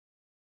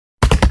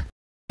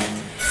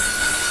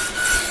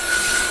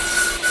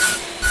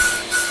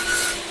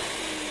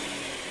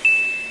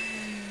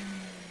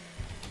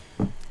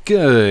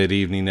Good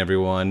evening,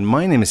 everyone.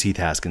 My name is Heath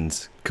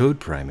Haskins,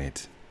 Code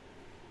Primate.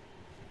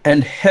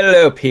 And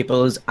hello,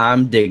 peoples.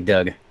 I'm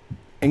DigDug.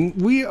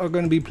 And we are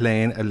going to be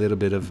playing a little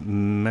bit of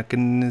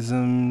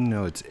Mechanism.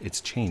 No, it's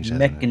changed,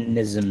 hasn't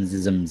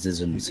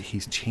Mechanisms. it?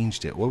 He's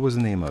changed it. What was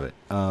the name of it?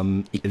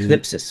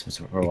 Ellipses was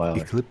for a while.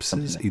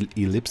 Ellipses? Like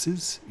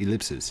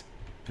Ellipses?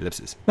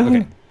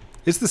 Okay.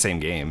 It's the same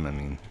game, I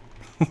mean.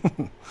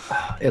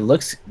 it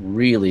looks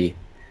really...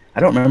 I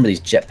don't remember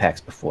these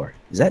jetpacks before.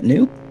 Is that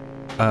new?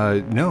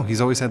 No,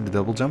 he's always had the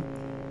double jump.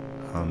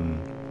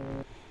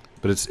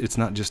 But it's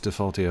not just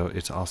Defaultio,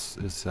 it's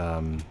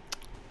also...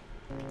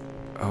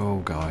 oh,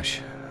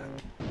 gosh.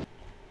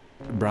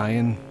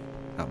 Brian?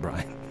 Not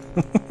Brian.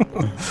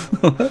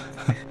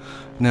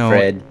 No.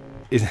 Fred.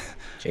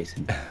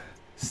 Jason.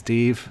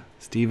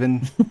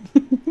 Steven.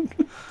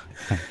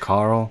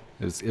 Carl.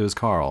 It was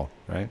Carl,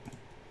 right?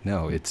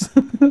 No, it's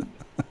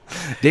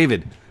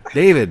David.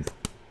 David.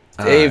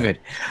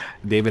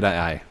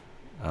 I.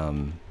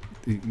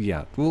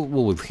 Yeah, we'll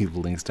leave the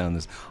links down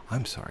this.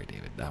 I'm sorry,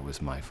 David. That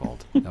was my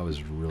fault. That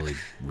was really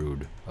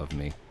rude of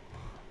me.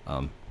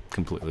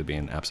 Completely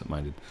being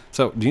absent-minded.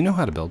 So, do you know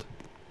how to build?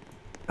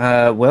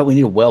 Well, we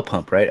need a well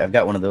pump, right? I've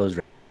got one of those.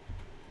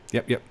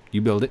 Yep. You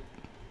build it.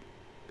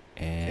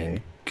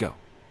 And go.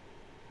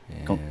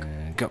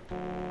 And go.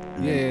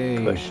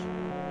 Yay. Push.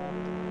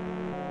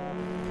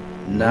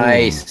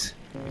 Nice.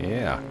 Ooh.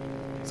 Yeah.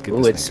 Let's get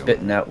Ooh, this it's thing going.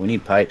 spitting out. We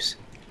need pipes.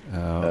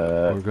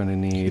 We're going to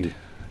need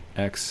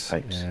X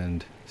pipes.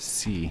 and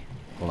C.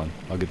 Hold on.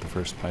 I'll get the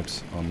first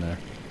pipes on there.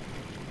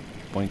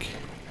 Boink.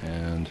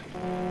 And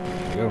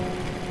there we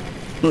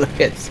go. Look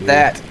at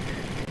that.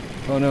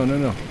 Oh, no.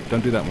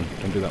 Don't do that one.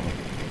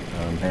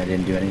 I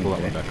didn't do anything. Pull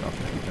that one back off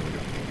there. There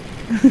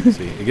we go.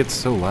 See, it gets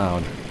so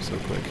loud so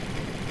quick.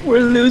 We're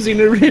losing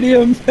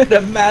iridium at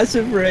a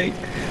massive rate.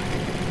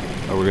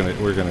 Oh,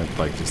 we're gonna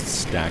like just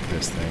stack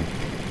this thing.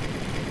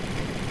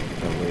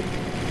 Oh wait.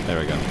 There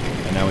we go.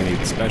 And now we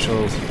need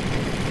special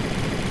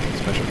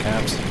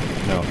caps.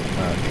 No,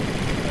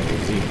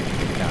 Z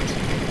caps.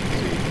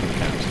 Z for the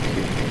caps.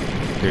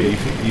 Here,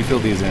 you fill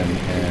these in,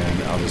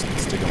 and I'll just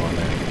stick them on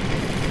there.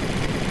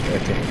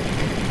 Okay.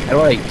 How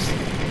do I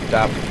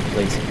stop,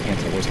 place,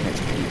 cancel, where's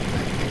cancel?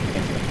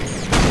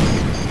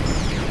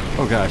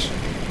 Oh gosh.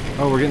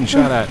 Oh, we're getting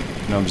shot at.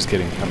 No, I'm just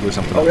kidding. I blew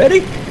something up.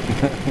 Already?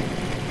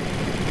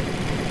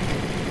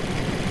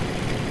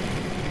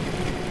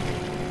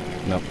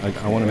 No,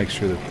 I want to make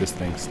sure that this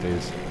thing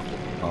stays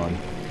on.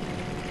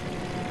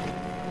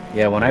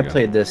 Yeah, when I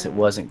played this, it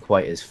wasn't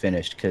quite as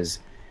finished, because...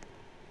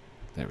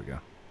 There we go.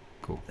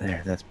 Cool.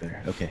 There, that's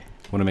better. Okay.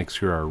 Want to make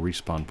sure our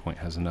respawn point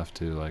has enough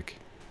to, like,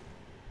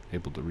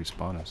 able to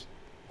respawn us.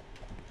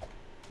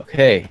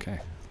 Okay.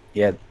 Okay.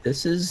 Yeah,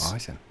 this is...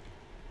 Awesome.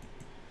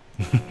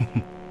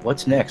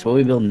 What's next? What are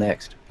we building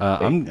next?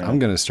 I'm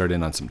gonna start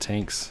in on some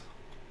tanks.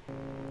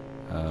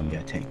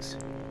 Yeah, tanks.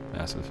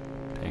 Massive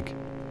tank.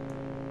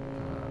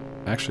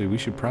 Actually, we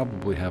should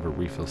probably have a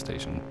refill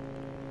station,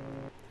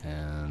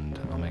 and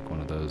I'll make one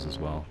of those as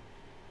well.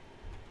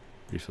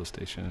 Refill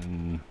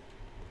station.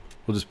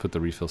 We'll just put the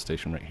refill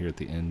station right here at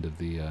the end of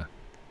the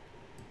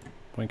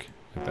boink,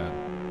 like that.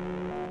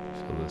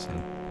 Fill this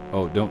in.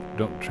 Oh,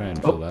 don't try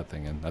and fill that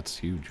thing in. That's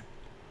huge.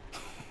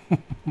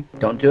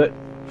 Don't do it.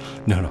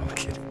 No, I'm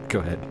kidding.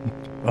 Go ahead.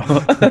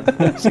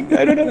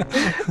 I don't know.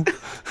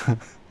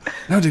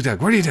 No,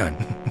 DigDug, what are you doing?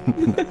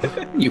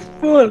 You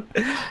fool.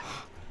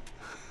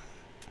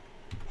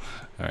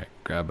 All right,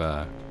 grab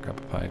a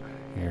pipe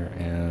here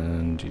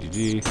and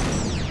GGG.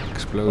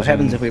 Explosion. What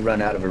happens if we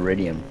run out of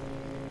iridium?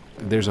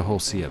 There's a whole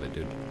sea of it,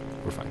 dude.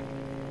 We're fine.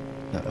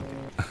 Oh,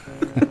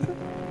 okay.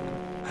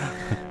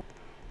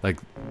 Like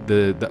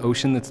the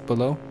ocean that's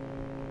below.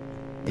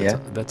 Yeah.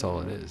 That's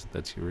all it is.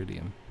 That's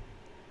iridium.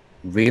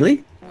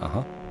 Really?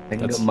 Uh-huh. I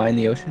can go mine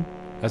the ocean?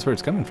 That's where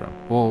it's coming from.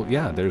 Well,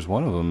 yeah, there's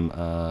one of them.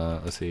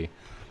 Let's see.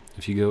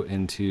 If you go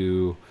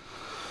into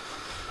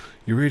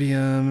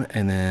iridium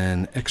and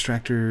then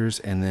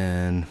extractors and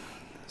then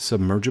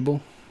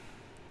submergible.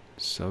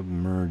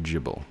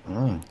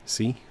 Oh.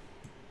 See?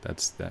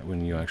 That's that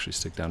when you actually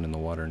stick down in the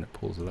water and it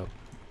pulls it up.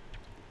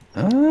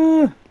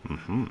 Ah.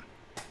 Mm-hmm.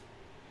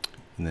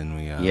 And then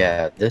we...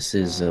 yeah, this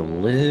is a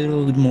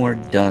little more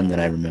done than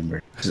I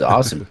remember. This is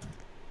awesome.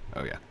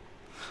 Oh, yeah.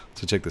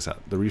 So check this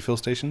out. The refill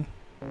station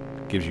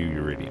gives you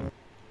iridium.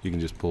 You can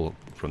just pull it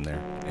from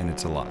there, and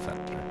it's a lot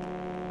faster.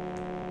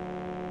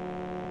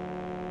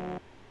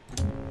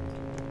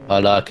 I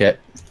like it.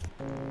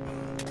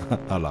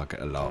 I like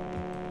it a lot.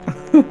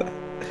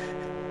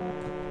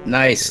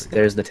 Nice.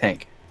 There's the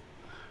tank.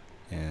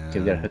 And Okay,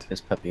 we gotta hook this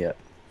puppy up.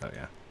 oh,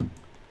 yeah.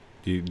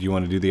 Do you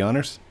want to do the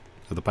honors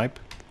of the pipe?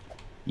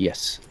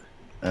 Yes.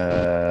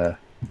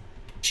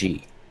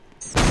 G.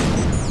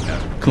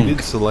 Yeah. You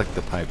did select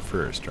the pipe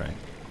first, right?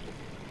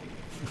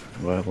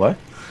 What?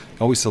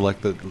 Always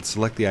select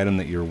the item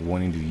that you're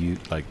wanting to use,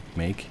 like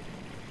make,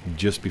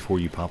 just before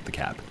you pop the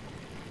cap.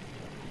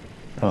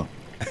 Oh.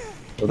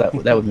 Well,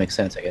 that would make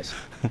sense, I guess.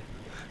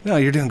 No,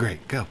 you're doing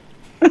great. Go.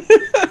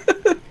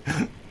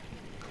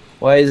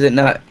 Why is it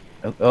not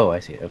Oh, oh, I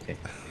see it. Okay.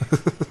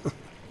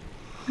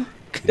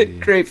 Good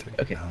Heath grief.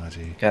 Okay,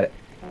 technology. got it.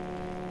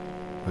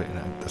 Wait,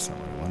 no, that's not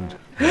what I wanted.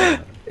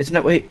 It's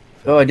not. Wait.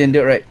 Oh, I didn't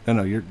do it right. No,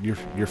 no, you're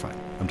fine.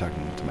 I'm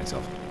talking to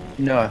myself.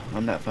 No,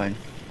 I'm not fine.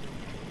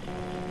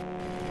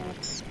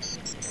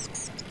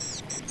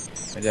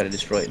 I gotta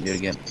destroy it and do it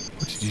again.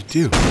 What did you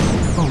do?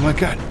 Oh my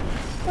god!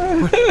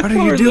 What are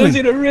you We're doing?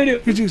 losing a radio.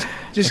 You're just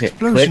Okay,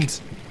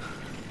 explosions.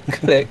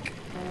 Click.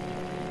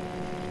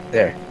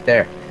 There.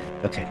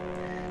 Okay.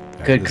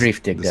 Alright, Good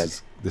grief,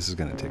 DigDug. This is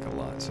gonna take a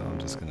lot, so I'm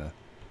just gonna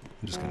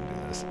do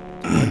this.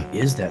 What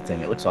is that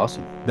thing? It looks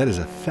awesome. That is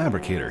a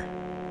fabricator.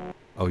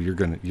 Oh, you're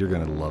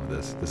gonna love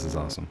this. This is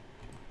awesome.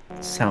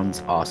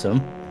 Sounds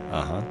awesome.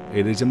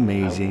 It is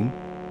amazing.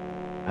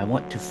 I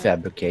want to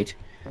fabricate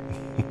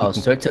all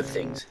sorts of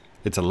things.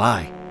 It's a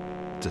lie.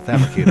 It's a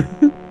fabricator.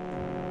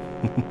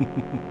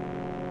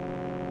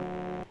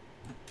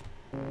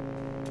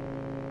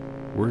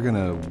 We're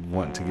gonna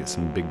want to get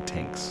some big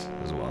tanks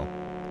as well.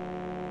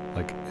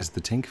 Like, is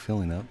the tank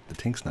filling up? The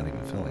tank's not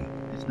even filling.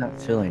 It's not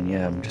filling.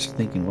 Yeah, I'm just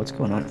thinking, what's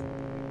going on?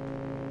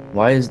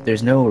 Why is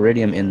there's no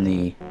iridium in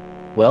the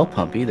well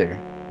pump either?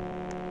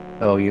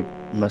 Oh, you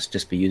must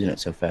just be using it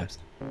so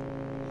fast.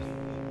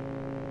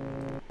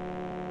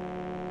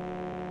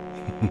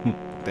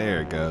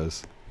 There it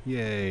goes.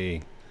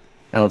 Yay.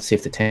 Now let's see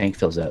if the tank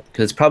fills up,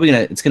 because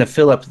it's gonna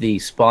fill up the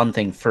spawn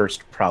thing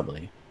first,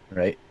 probably,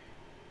 right?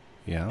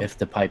 Yeah. If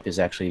the pipe is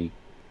actually,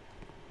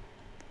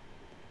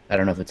 I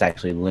don't know if it's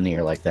actually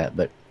linear like that,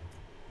 but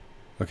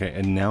Okay,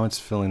 and now it's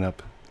filling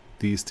up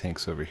these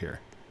tanks over here.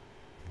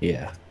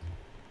 yeah.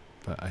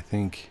 But I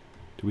think,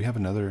 do we have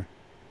another?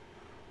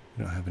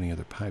 We don't have any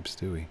other pipes,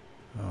 do we?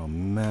 Oh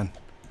man,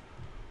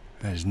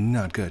 that is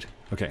not good.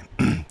 Okay,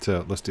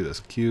 so let's do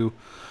this. Q,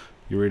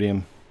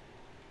 iridium,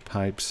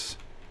 pipes,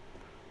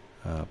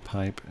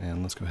 pipe,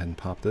 and let's go ahead and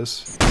pop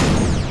this.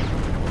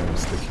 We're gonna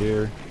stick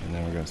here, and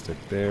then we're gonna stick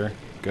there.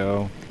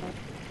 Go.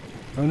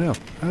 Oh no!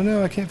 Oh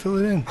no! I can't fill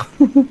it in.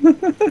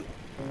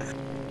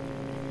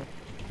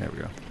 There we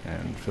go.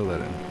 And fill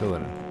that in. Fill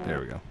that in. There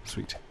we go.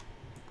 Sweet.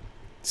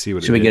 See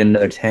what. Should we get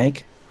another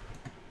tank?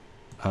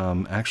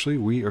 Actually,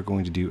 we are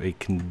going to do a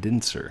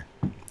condenser.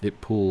 It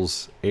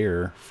pulls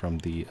air from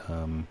the,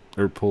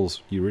 or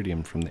pulls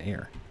iridium from the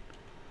air.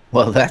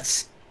 Well,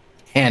 that's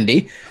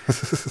handy.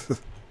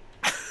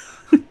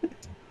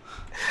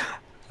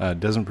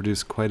 Doesn't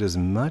produce quite as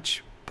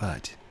much,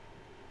 but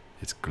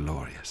it's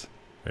glorious.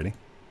 Ready?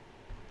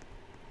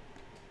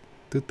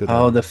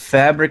 Oh, the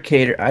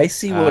fabricator. I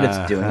see what it's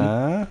doing.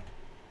 Uh-huh.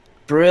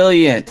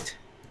 Brilliant.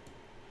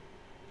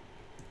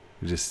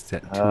 We just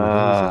set two of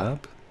those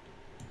up.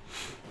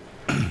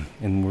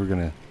 And we're going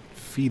to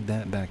feed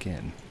that back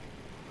in.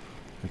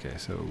 Okay,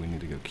 so we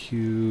need to go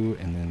Q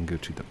and then go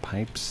to the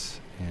pipes.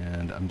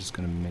 And I'm just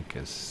going to make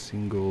a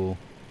single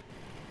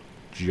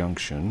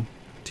junction,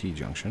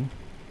 T-junction.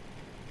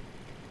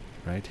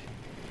 Right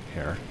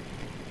here.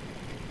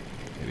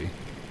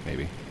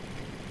 Maybe.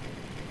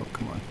 Oh,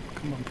 come on.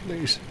 Come on,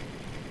 please.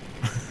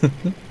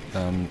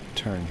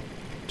 Turn.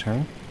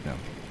 Turn? No.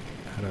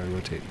 How do I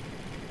rotate?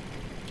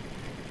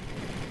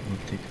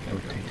 Rotate.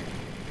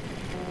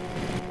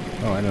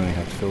 Oh, I don't even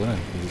have to fill it in.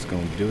 It's just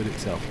going to do it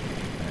itself.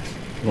 Nice.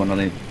 You want on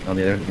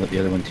the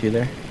other one too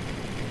there?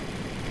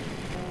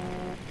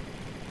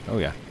 Oh,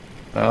 yeah.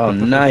 Oh,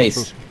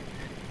 nice.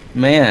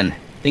 Man,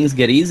 things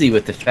get easy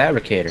with the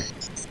fabricator.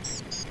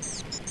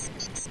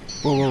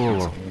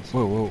 Whoa.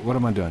 What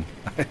am I doing?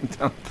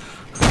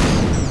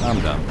 I'm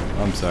dumb.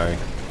 I'm sorry.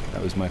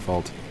 That was my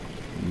fault.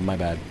 My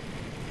bad.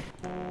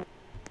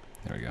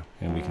 There we go.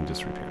 And we can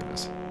just repair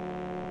this.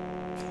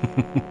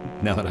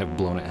 Now that I've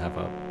blown it half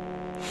up.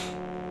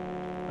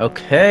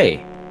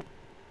 Okay.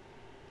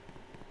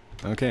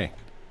 Okay.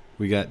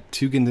 We got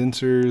 2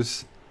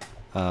 condensers,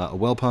 a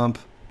well pump.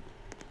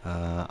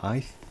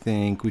 I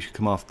think we should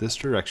come off this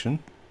direction.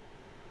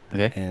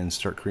 Okay. And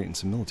start creating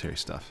some military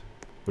stuff.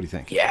 What do you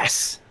think?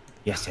 Yes.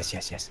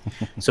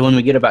 So when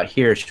we get about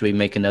here, should we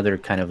make another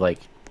kind of like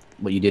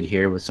what you did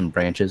here with some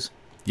branches?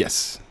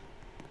 Yes.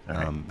 All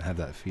right. Have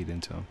that feed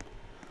into them.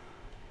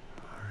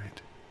 All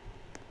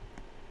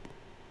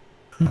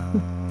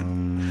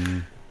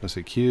right. Let's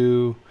say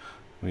Q.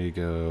 We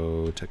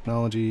go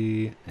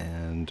technology,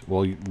 and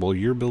while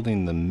you're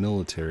building the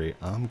military,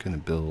 I'm gonna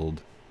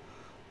build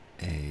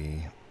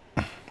a.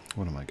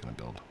 What am I gonna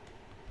build?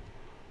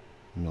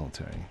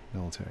 Military.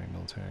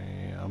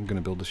 I'm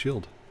gonna build a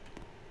shield.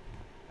 I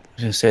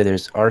was gonna say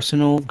there's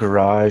arsenal,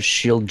 garage,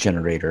 shield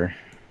generator.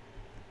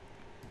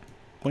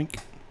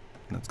 Boink.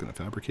 That's gonna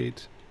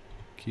fabricate.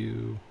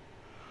 Q.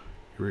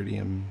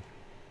 Iridium.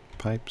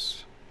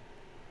 Pipes.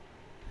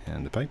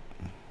 And a pipe.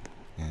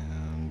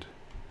 And.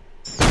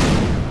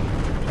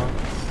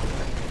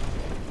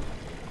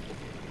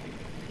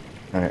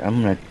 Alright,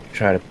 I'm gonna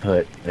try to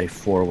put a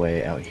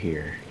 4-way out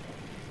here.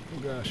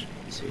 Oh gosh.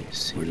 See.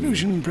 We're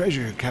losing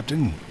pressure,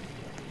 Captain.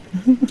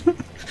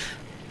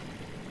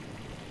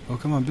 Oh,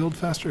 come on, build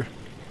faster.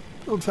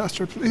 Build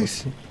faster,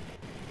 please.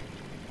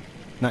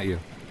 Not you.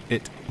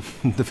 It.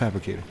 The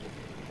fabricator.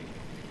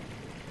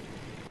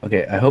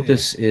 Okay, I hope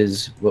this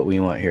is what we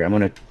want here. I'm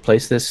going to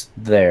place this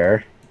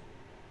there.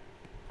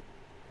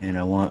 And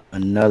I want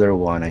another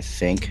one, I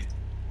think.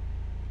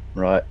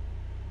 Right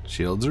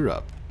Shields are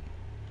up.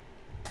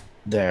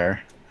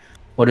 there.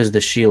 What does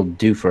the shield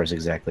do for us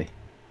exactly?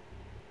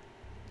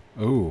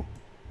 Ooh.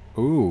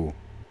 Ooh.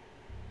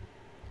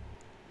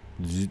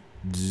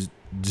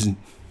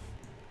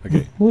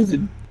 Okay.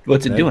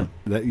 What's it doing?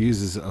 That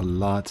uses a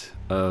lot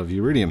of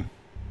iridium.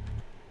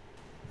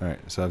 Alright,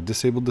 so I've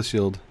disabled the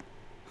shield.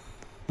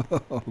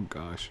 Oh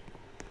gosh.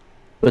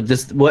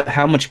 But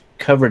how much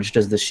coverage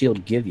does the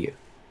shield give you?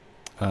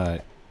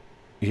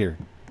 Here.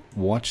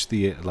 Watch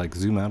the, like,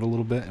 zoom out a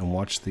little bit and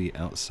watch the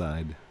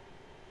outside.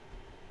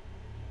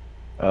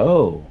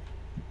 Oh.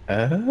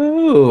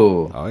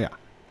 Oh. Oh yeah.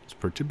 It's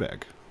pretty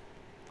big.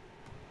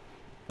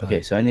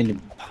 Okay, so I need to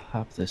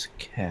pop this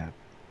cap.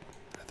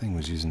 That thing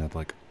was using up,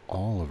 like,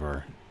 all of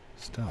our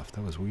stuff.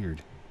 That was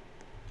weird.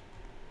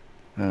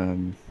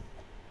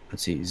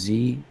 Let's see.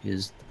 Z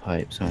is the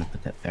pipe, so I'm gonna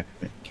put that back.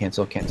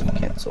 Cancel, cancel,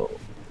 cancel.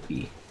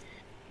 B.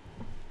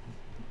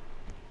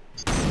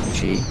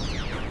 G.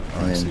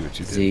 And Let's see then what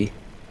you did. Z.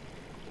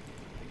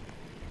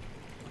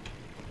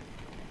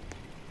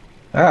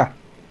 Ah.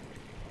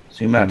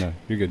 Zoom out. No,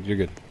 you're good. You're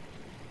good.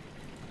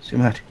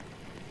 Zoom out.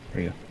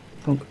 There you go.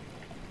 Punk.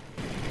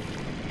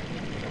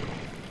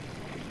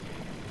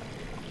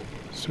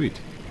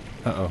 Sweet.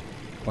 Uh-oh.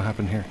 What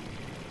happened here?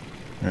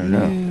 I don't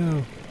know.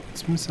 No,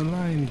 it's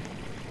misaligned.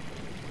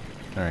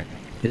 Alright.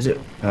 Is it?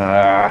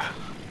 Ah.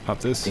 Pop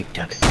this. Dig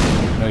dug.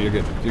 No, you're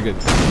good. You're good.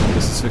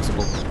 This is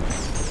fixable.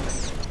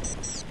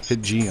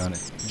 Hit G on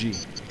it. G.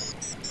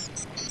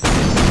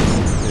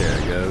 There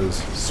it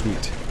goes.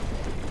 Sweet.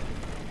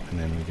 And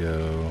then we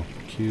go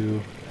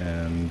Q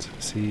and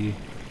C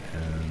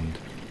and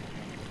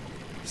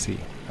C.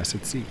 I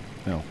said C.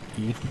 No.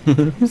 E.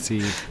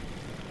 C.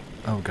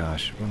 Oh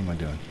gosh. What am I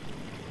doing?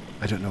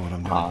 I don't know what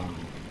I'm doing.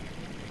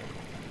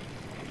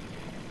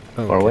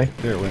 Oh, Far away?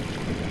 There it went.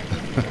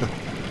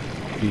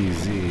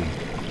 BZ.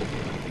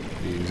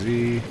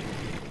 BZ.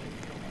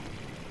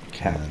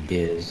 Cap And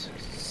is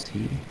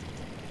C.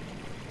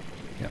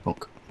 Yeah.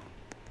 Punk.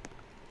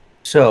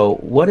 So,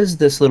 what is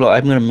this little...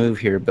 I'm going to move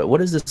here, but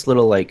what is this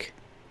little, like,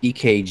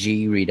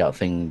 EKG readout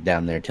thing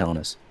down there telling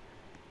us?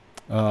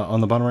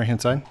 on the bottom right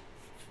hand side?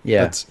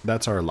 Yeah.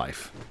 That's our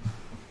life.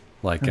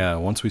 Like,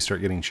 once we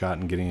start getting shot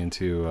and getting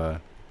into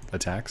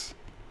attacks,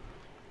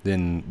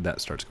 then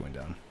that starts going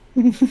down.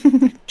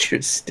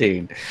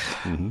 Interesting.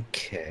 Mm-hmm.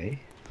 Okay.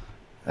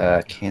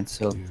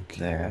 Cancel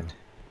that.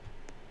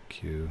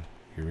 Q,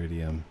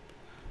 iridium,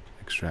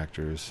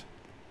 extractors.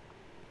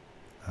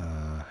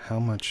 How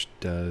much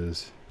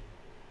does...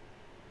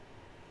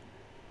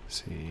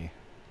 see.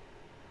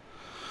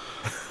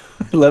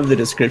 I love the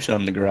description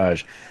on the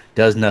garage.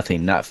 Does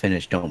nothing, not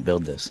finished, don't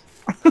build this.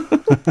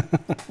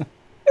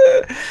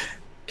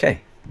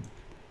 Okay.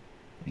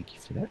 Thank you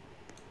for that.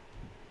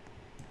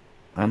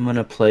 I'm going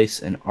to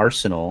place an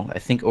arsenal, I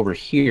think, over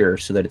here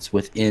so that it's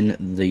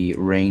within the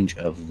range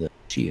of the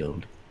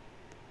shield.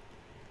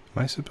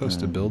 Am I supposed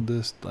to build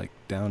this, like,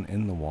 down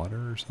in the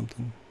water or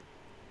something?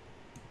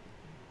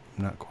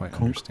 I'm not quite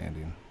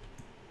understanding.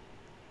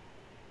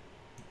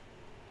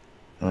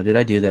 Oh, did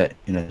I do that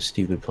in a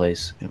stupid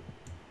place?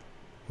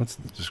 What's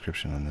the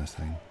description on this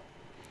thing?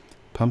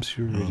 Pumps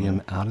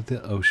iridium out of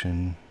the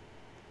ocean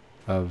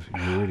of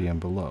iridium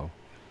below.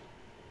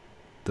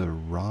 The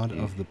rod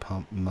of the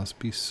pump must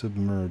be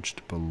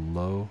submerged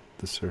below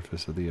the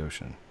surface of the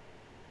ocean.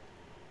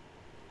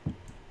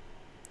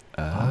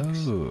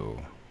 Oh.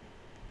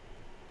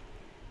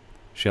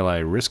 Shall I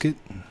risk it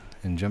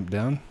and jump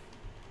down?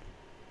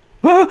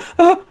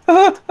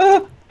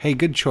 Hey,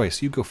 good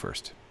choice. You go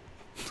first.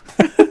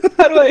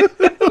 How do I...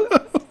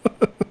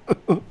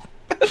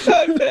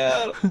 I'm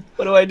down.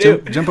 What do I do?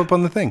 Jump up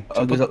on the thing.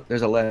 Oh,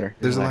 there's a ladder.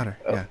 There's a ladder.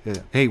 Oh. Yeah.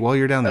 Hey, while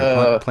you're down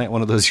there, plant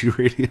one of those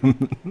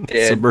uranium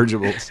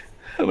submergibles.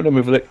 I'm gonna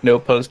move like no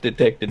post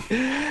detected.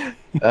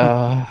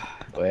 Well.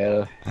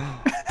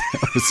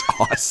 That was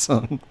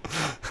awesome.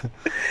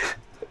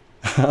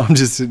 I'm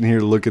just sitting here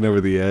looking over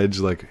the edge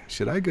like,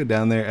 should I go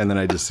down there? And then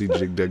I just see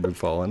DigDug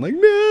fall and like,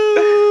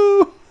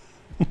 no!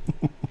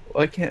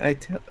 Why can't I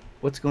tell?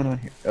 What's going on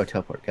here? Oh,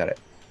 teleport. Got it.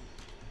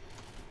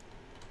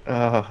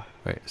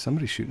 Wait,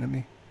 somebody's shooting at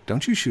me?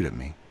 Don't you shoot at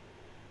me.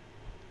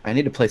 I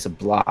need to place a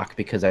block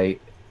because I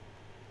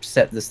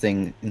set this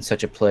thing in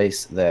such a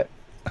place that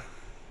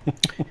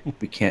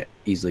we can't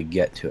easily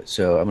get to it.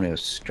 So I'm going to go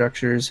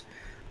structures,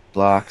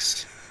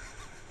 blocks.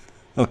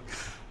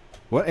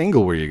 What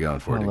angle were you going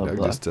for,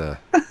 DigDug? Just,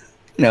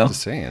 no.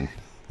 Just saying.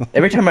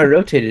 Every time I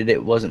rotated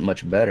it, wasn't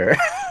much better.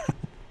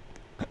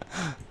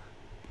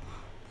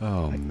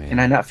 Oh, man. Can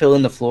I not fill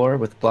in the floor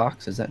with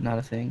blocks? Is that not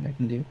a thing I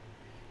can do?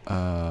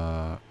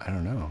 I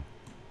don't know.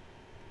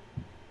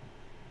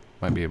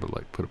 Might be able to,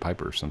 like, put a pipe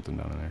or something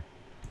down in there.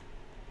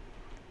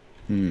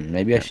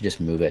 Maybe I should just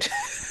move it.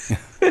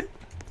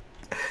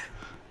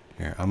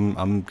 Here,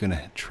 I'm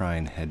gonna try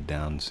and head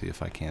down, see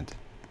if I can't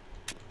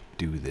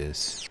do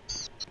this.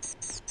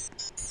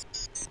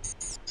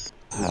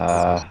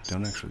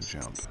 Don't actually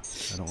jump.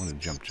 I don't want to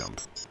jump.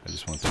 I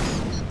just want to go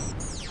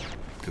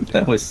down.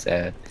 That was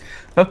sad.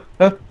 Oh,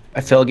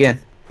 I fell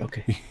again.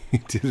 Okay. You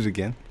did it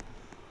again?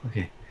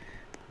 Okay.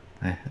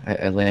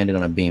 I landed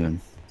on a beam and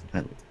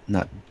I'm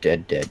not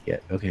dead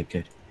yet. Okay,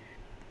 good.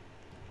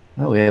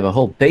 Oh, we have a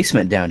whole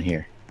basement down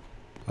here.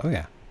 Oh,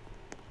 yeah.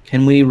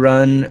 Can we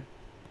run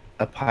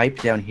a pipe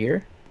down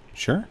here?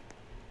 Sure.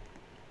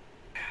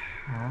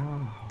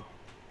 How?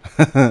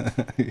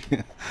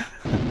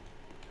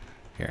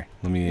 Here,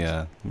 let me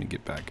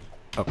get back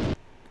up.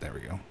 There we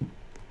go.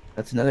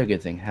 That's another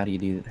good thing. How do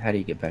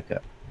you get back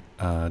up?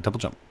 Double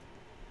jump.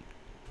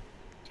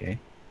 Okay.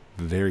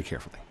 Very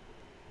carefully.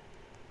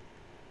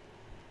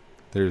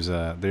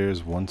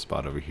 There's one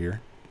spot over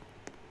here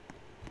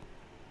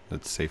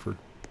that's safer.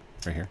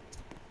 Right here.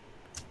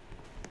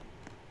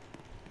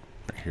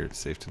 Right here, it's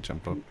safe to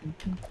jump up.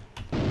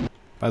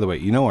 By the way,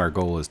 you know our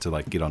goal is to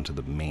like get onto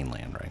the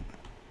mainland, right?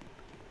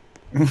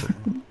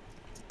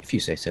 If you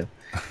say so.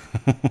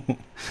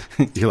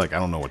 You're like, I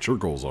don't know what your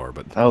goals are,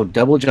 but Oh,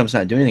 double jump's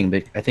not doing anything,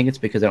 but I think it's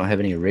because I don't have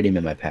any iridium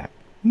in my pack.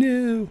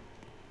 no.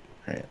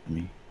 All right, let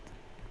me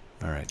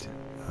All right.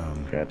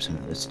 grab some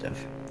of this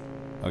stuff.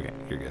 Okay,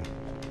 you're good.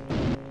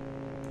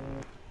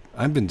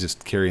 I've been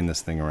just carrying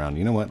this thing around.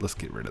 You know what? Let's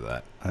get rid of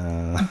that.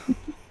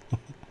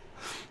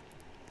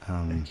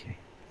 Okay.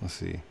 Let's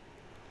see.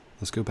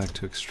 Let's go back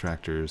to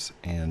extractors,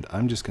 and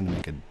I'm just going to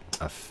make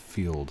a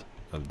field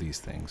of these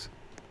things.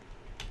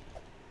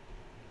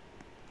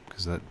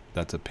 Because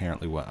that's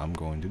apparently what I'm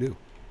going to do.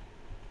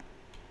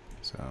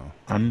 So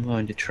I'm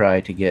going to try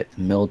to get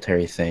the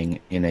military thing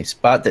in a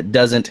spot that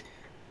doesn't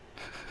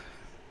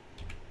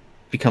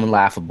become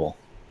laughable.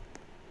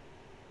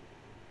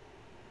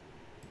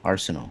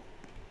 Arsenal.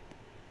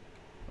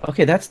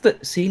 Okay,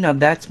 see, now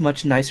that's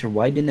much nicer.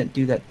 Why didn't it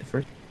do that the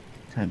first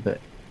time? But,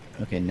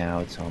 okay, now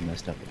it's all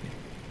messed up again.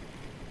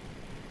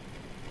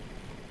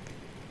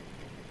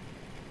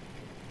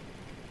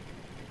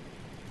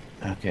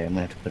 Okay, I'm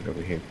gonna have to put it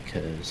over here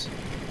because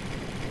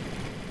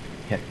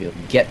you have to be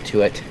able to get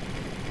to it.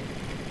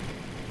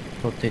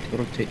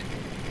 Rotate.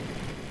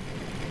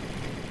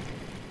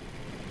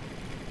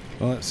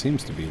 well, it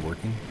seems to be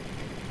working.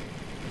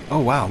 Oh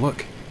wow!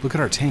 Look at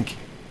our tank,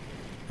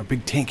 our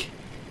big tank.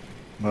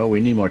 Oh, we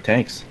need more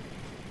tanks.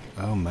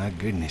 Oh my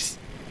goodness!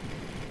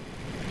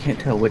 I can't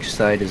tell which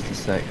side is the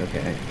side. Okay,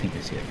 I think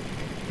I see it.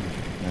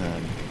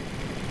 Okay.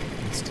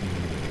 Let's do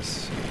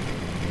this.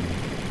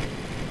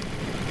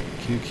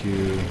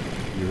 QQ,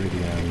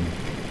 Iridium,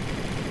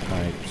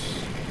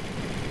 pipes,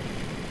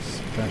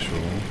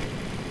 special,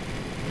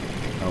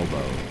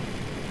 elbow.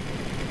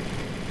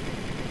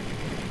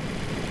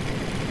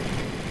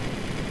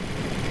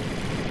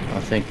 I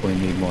think we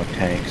need more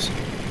tanks.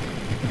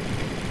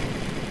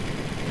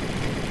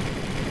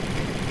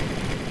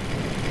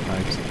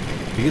 Pipes.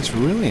 It gets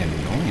really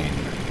annoying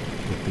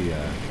with the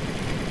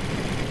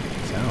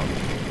sound.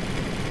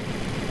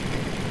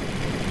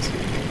 Let's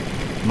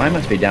see. Mine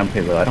must be down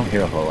pretty low. I don't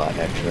hear a whole lot,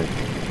 actually.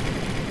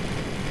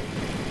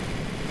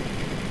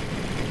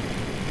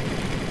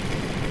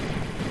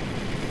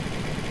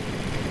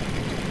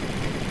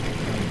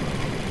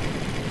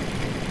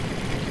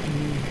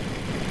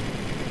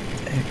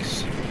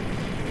 X.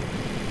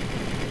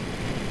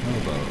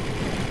 Elbow.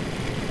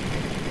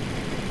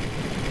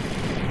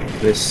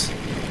 This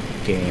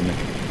game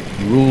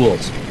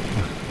rules.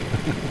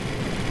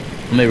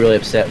 I'm really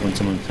upset when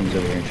someone comes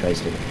over here and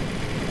tries to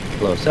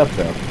blow us up,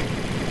 though.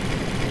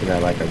 Because I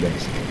like our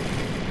base.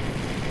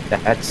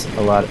 That's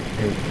a lot.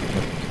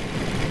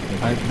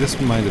 This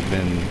might have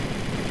been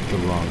the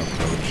wrong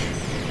approach,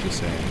 just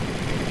saying.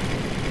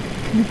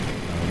 In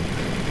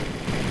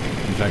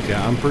fact,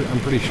 yeah, I'm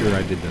pretty sure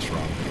I did this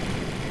wrong.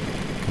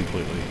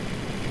 Completely.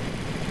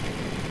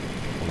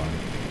 Hold on.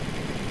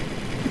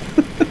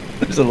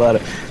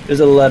 There's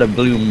a lot of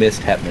blue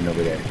mist happening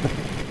over there.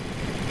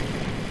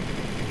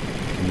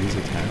 Can these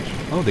attach?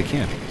 Oh, they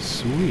can.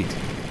 Sweet.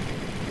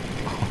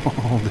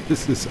 Oh,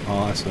 this is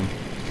awesome.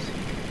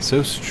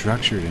 So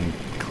structured and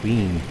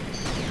clean.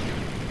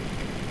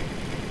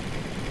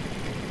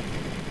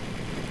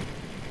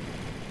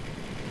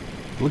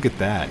 Look at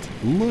that.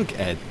 Look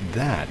at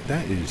that.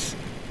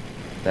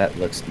 That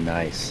looks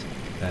nice.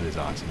 That is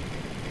awesome.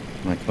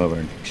 I'm gonna come over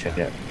and check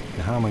it out.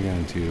 Now how am I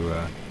going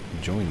to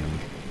join them?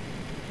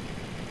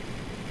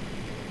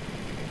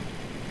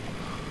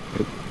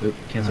 Oop,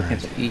 cancel, All right.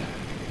 cancel. E.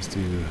 Let's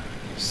do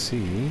C.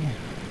 And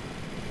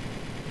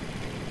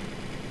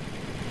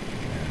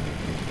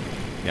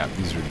yeah,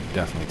 these are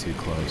definitely too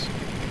close.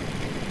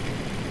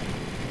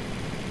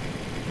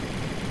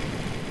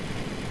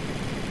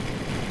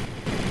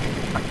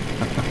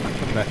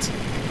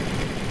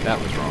 That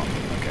was wrong.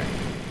 Okay.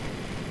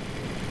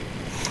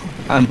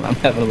 I'm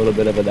having a little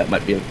bit of a that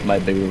might be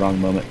a wrong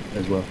moment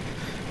as well.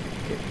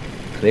 Okay.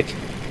 Click.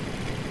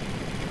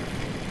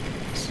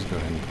 Let's just go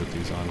ahead and put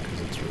these on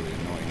because it's really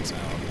annoying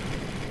sound.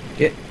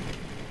 Get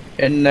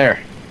in there.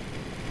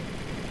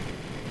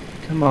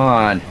 Come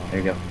on. There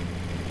you go.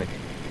 Click.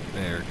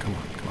 There. Come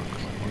on.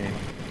 Okay.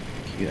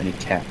 Cute. I need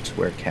caps.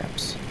 Where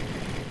caps?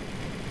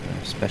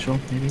 Special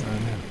maybe? No.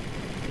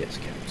 Yes,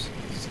 caps.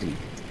 Z.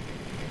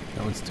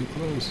 That one's too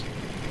close.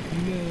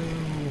 No.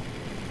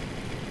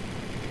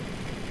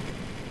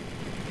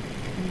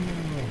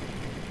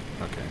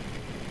 No. Okay.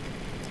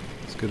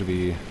 It's gonna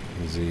be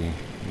Z.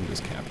 Let me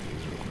just cap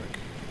these real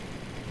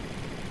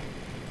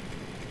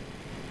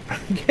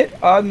quick.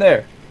 Get on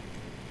there.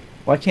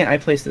 Why can't I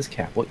place this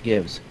cap? What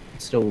gives?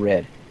 It's still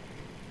red.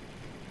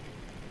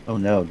 Oh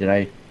no, did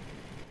I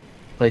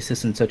place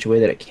this in such a way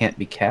that it can't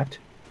be capped?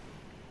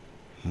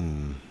 How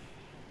am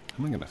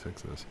I gonna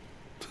fix this?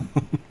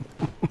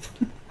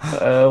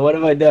 What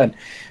have I done?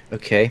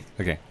 Okay.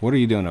 Okay, what are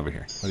you doing over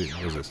here? What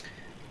is this?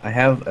 I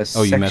have a Oh,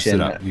 section. you messed it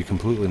up. You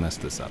completely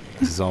messed this up.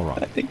 This is all wrong.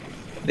 I think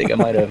I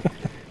might have.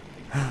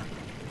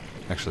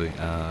 Actually,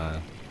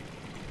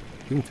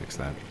 we can fix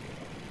that.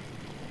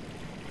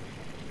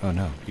 Oh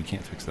no, you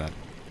can't fix that.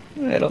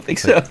 I don't think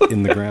It's so. like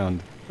in the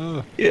ground.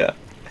 Oh. Yeah.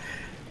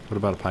 What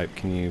about a pipe?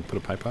 Can you put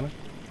a pipe on it?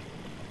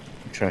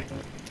 Try.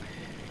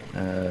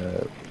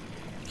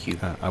 Q.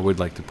 I would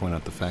like to point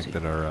out the fact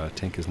that our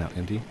tank is now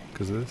empty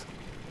because of this.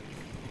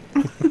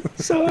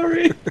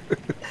 Sorry.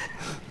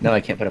 No, I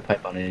can't put a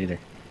pipe on it either.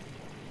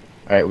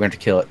 All right, we're going to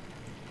kill it.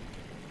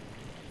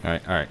 All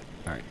right.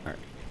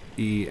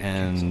 E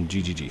and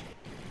GGG.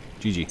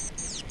 GG.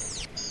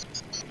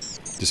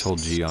 Just hold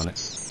G on it.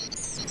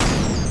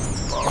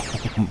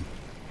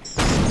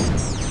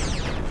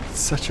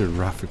 Such a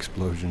rough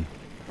explosion.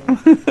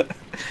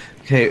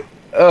 Okay.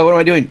 Oh, what am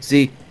I doing?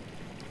 Z.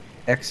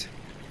 X.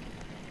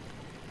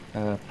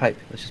 Pipe.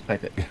 Let's just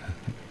pipe it.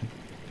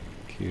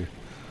 Q.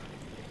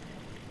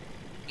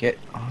 Get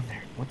on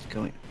there. What's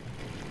going?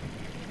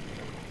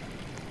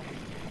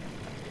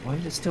 Why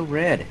is it still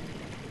red?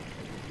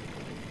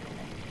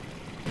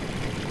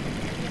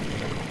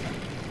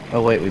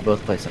 Oh wait, we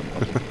both play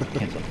something.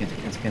 Okay.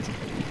 Cancel.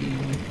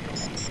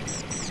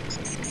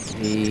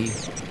 E.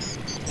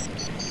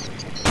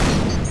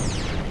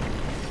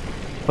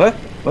 What?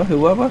 What? Who?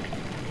 What?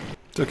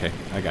 It's okay.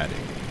 I got it.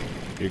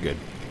 You're good.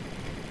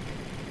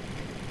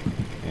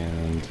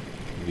 And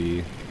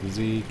V,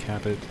 Z,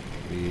 cap it.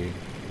 V,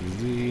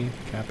 Z,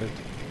 cap it.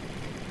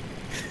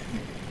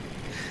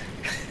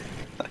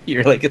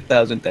 You're like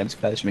 1,000 times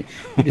faster than me.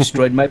 You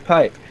destroyed my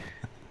pipe.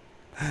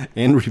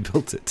 And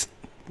rebuilt it.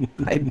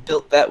 I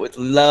built that with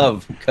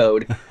love,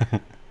 code.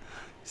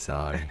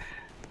 Sorry.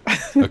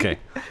 Okay.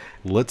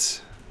 Let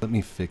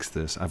me fix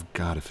this. I've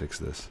got to fix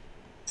this.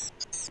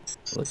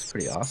 It looks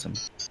pretty awesome.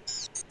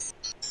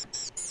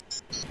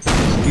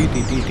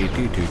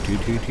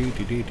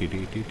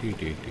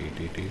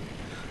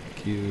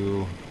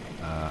 Q.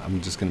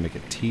 I'm just going to make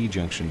a T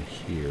junction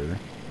here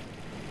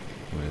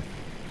with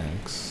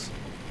X.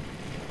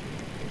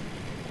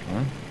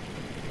 Huh?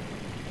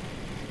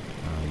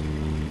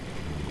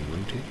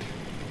 Rotate.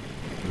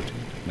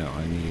 No,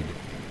 I need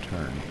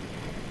turn.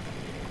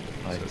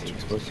 I So think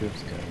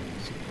explosives go.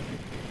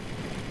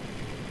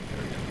 There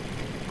we go.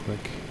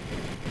 Click.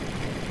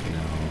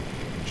 Now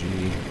G.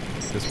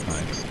 This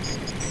pipe.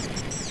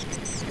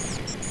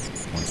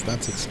 Once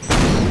that's exploded,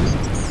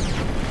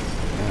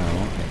 now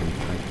I can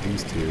pipe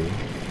these two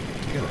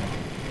together.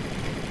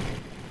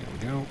 There we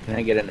go. Can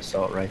I get an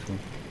assault rifle?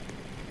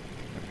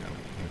 There we go.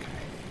 Okay.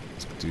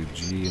 Let's do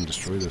G and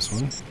destroy this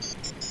one.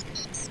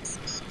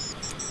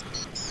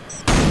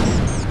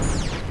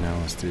 Now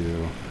let's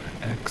do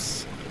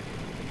X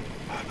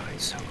Oh,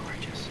 it's so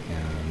gorgeous.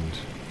 and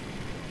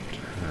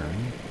turn.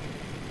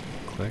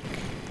 Click.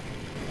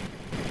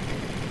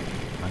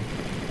 Pipe.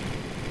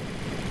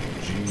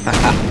 G. I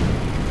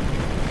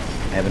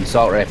have an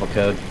assault rifle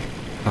code.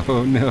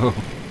 Oh no.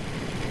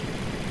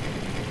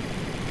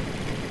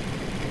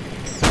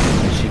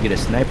 I should get a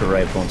sniper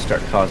rifle and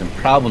start causing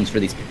problems for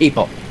these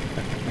people.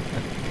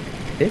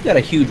 They've got a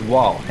huge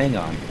wall. Hang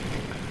on.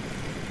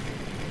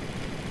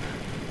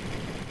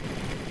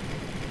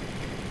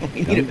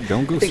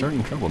 Don't go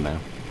starting trouble now.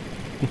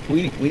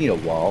 we need a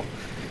wall.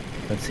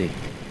 Let's see.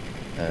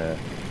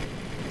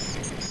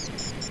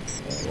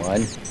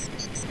 One.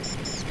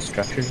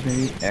 Structures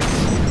maybe? X.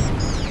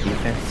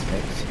 Defense.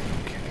 X.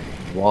 Okay.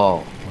 Wall.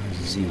 Why is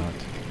this Z. not?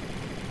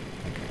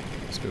 Okay.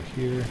 Let's go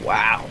here.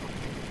 Wow.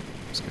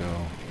 Let's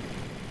go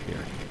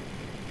here.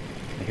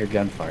 I hear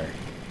gunfire.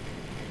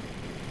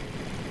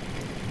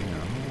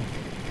 Now,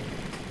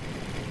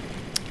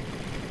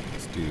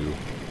 let's do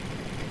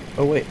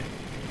Oh wait.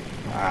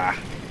 Ah.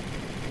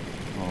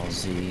 All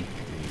Z. the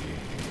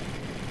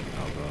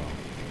elbow.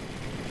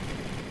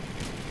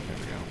 There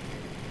we go.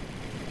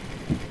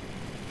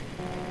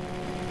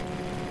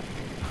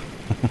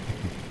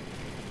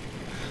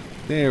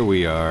 There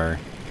we are.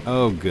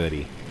 Oh,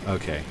 goody.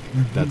 Okay,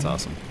 that's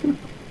awesome. Dude,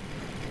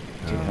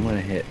 I'm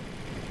gonna hit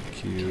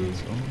Q,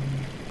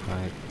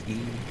 pipe, E.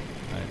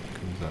 pipe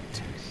comes up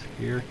to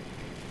here.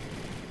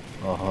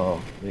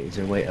 Oh, wait, is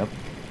there a way up?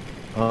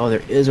 Oh,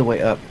 there is a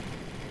way up.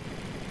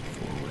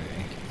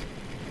 Four-way.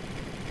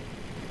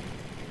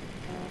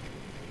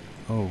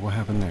 Oh, what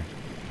happened there?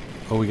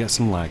 Oh, we got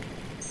some lag.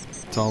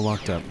 It's all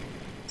locked up.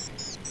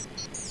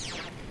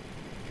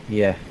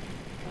 Yeah.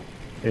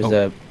 There's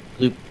Oh. a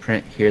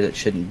blueprint here that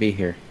shouldn't be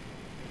here.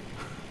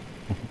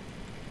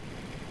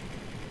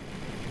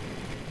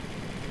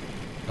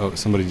 Oh,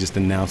 somebody just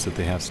announced that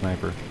they have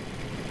sniper.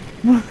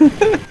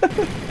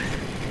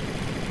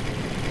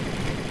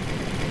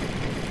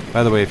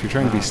 By the way, if you're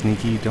trying to be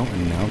sneaky, don't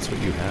announce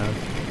what you have.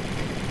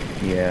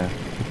 Yeah.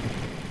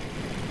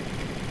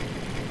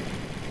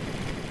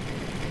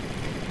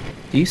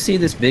 Do you see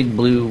this big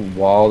blue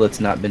wall that's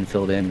not been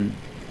filled in?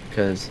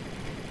 Because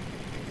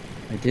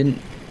I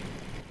didn't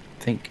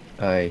think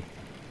I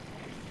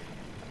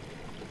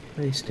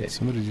placed it. Did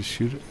somebody just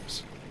shoot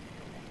us?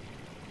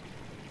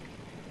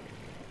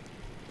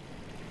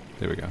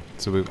 There we go.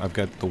 So I've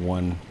got the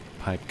one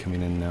pipe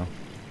coming in now.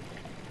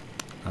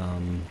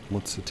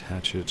 Let's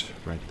attach it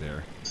right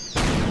there.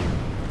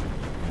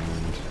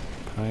 And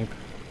pipe.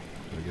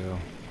 There we go.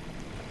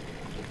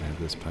 I have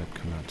this pipe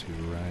come out to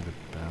right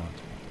about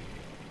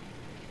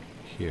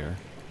here.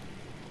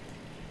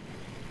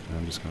 And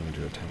I'm just going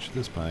to attach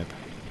this pipe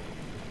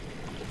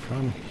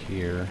from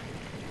here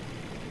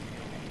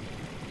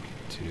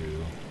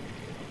to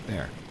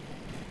there.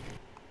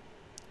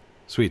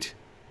 Sweet.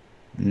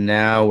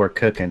 Now we're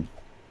cooking.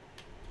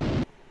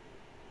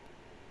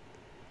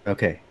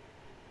 Okay.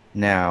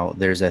 Now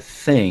there's a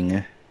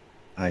thing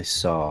I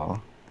saw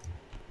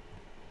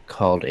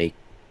called a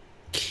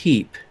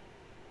keep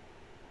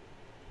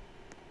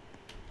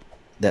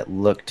that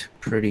looked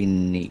pretty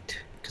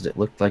neat because it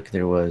looked like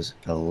there was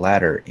a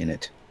ladder in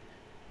it.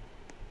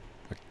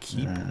 A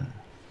keep?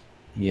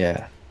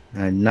 Yeah.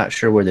 I'm not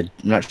sure where I'm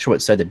not sure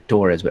what side the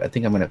door is, but I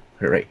think I'm gonna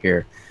put it right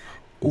here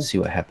and see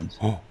what happens.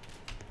 Oh.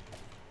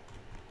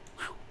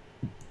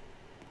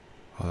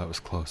 Oh, that was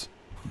close.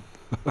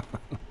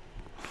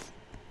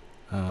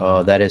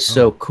 Oh, that is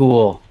so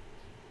cool.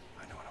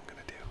 I know what I'm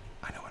gonna do.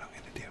 I know what I'm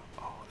gonna do.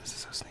 Oh, this is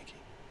so sneaky.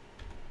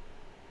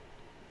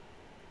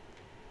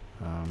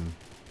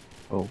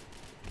 Oh.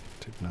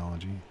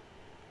 Technology.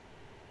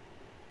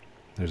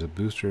 There's a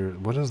booster.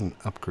 What is an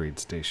upgrade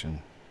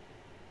station?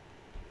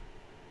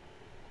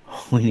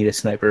 We need a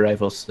sniper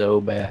rifle so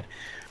bad.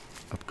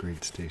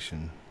 Upgrade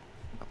station.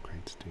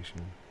 Upgrade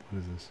station. What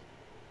is this?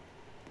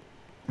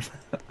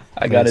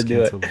 I gotta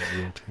do it.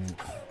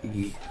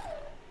 Rotate.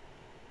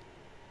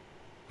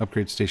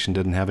 Upgrade station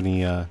doesn't have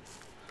any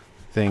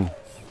thing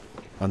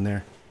on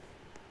there.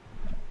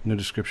 No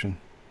description.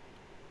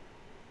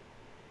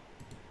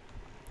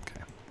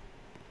 Okay.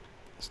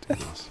 Let's do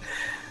this.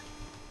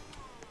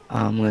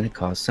 I'm gonna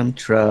cause some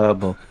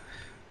trouble.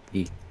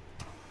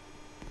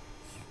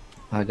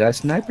 I got a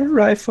sniper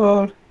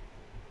rifle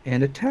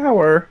and a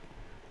tower.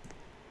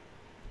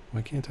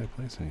 Why can't I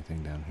place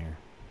anything down here?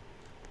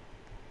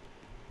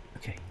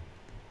 Okay.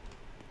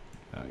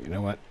 Oh, you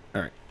know what?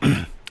 All right.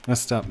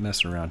 Let's stop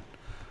messing around.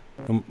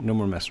 No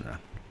more messing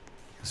around.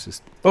 Let's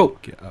just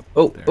get up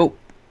there. Oh.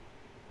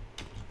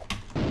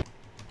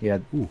 Yeah.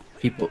 Ooh.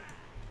 People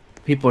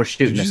are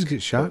shooting. Did you just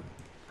get shot?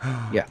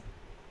 Yeah.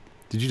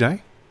 Did you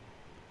die?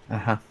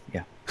 Uh-huh.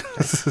 Yeah.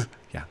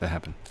 Yeah, that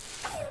happened.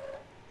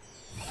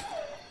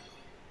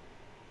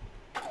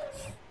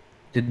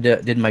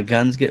 Did my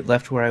guns get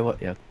left where I was?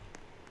 Yeah.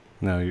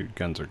 No, your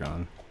guns are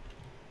gone.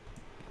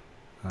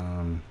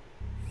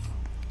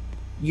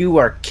 You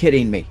are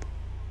kidding me.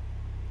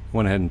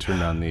 Went ahead and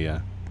turned on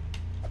the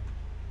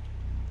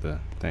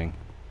thing.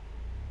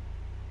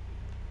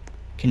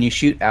 Can you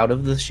shoot out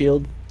of the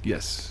shield?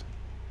 Yes.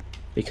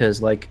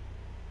 Because like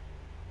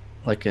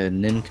a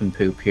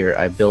nincompoop here,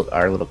 I built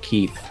our little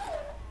keep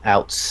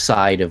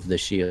outside of the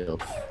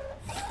shield.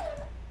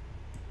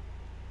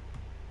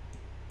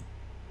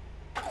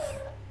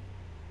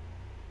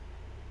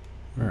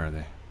 Where are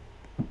they?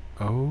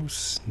 Oh,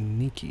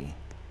 sneaky.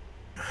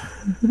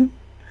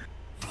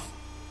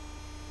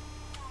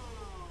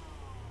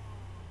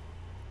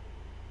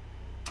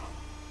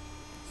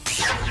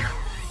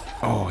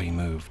 Oh, he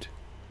moved.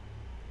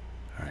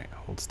 All right,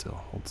 hold still,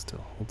 hold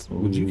still, hold still.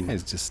 Would you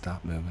guys just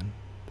stop moving?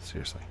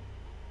 Seriously.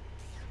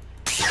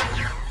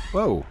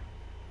 Whoa.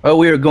 Oh,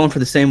 we were going for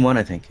the same one,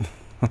 I think.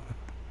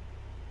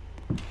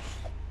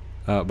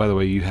 By the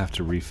way, you have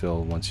to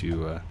refill once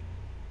you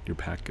your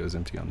pack goes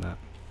empty on that.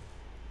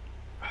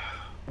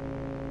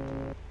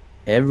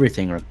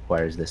 Everything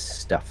requires this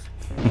stuff.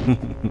 Here,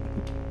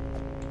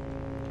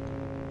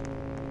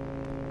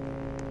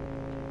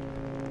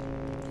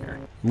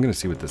 I'm gonna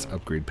see what this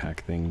upgrade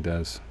pack thing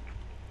does.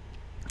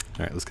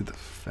 All right, let's get the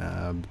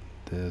fab.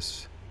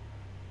 This.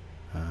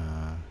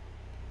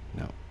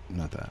 No,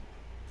 not that.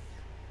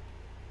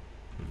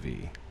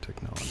 V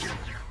technology.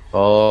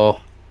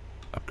 Oh.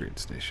 Upgrade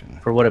station.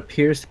 For what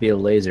appears to be a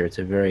laser, it's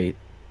a very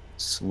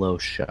slow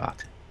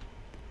shot.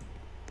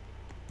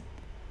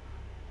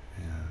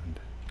 And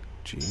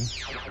G.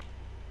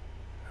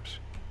 Oops.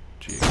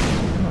 G.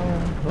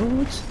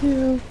 Hold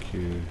still.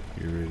 Q.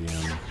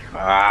 Iridium.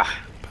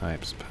 Ah.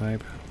 Pipes.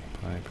 Pipe.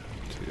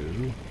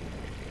 2.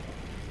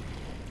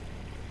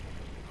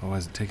 Oh, why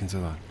is it taking so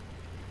long?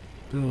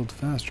 Build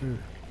faster.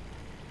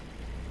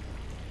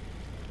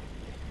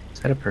 Is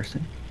that a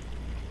person?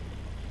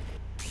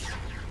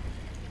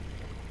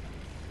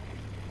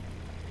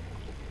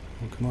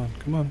 Oh, come on,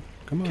 come on,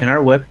 come on. Can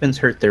our weapons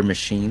hurt their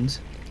machines?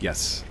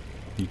 Yes.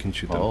 You can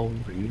shoot them. Oh,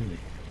 really?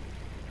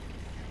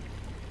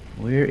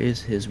 Where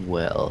is his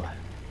well?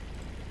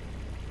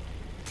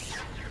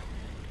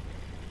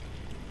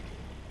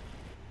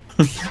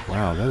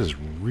 Wow, that is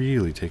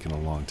really taking a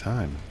long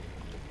time.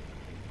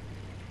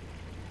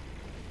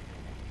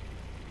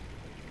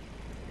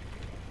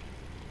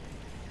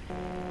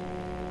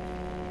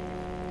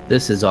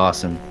 This is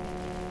awesome.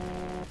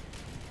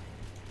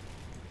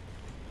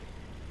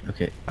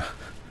 Okay.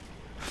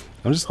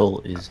 I'm just.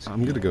 Hole is.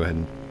 I'm gonna go ahead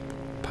and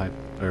pipe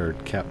or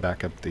cap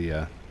back up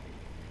the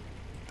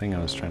thing I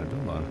was trying to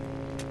build on.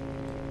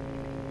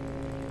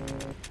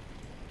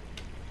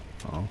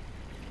 Oh.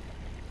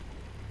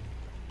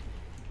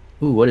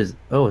 Ooh, what is?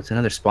 Oh, it's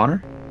another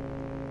spawner.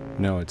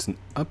 No, it's an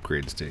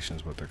upgrade station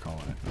is what they're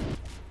calling it.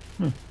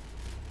 Hmm.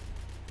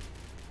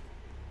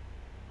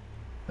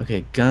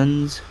 Okay,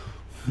 guns,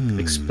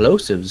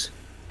 explosives,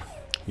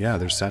 Yeah,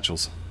 there's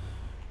satchels.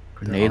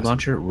 grenade awesome.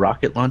 launcher,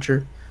 rocket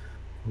launcher.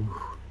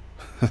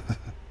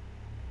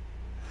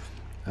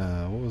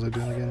 What was I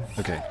doing again?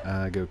 Okay,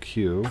 go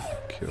Q,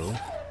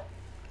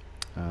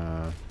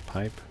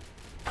 pipe.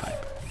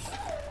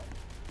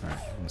 Alright,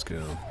 let's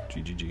go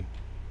GGG.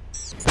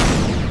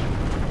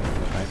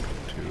 Pipe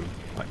to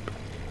pipe.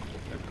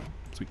 There we go.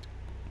 Sweet.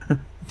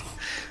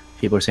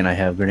 People are saying I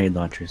have grenade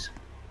launchers.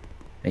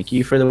 Thank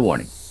you for the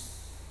warning.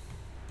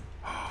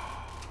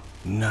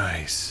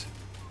 Nice.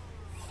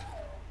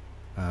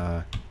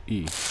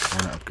 E. I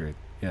want to upgrade.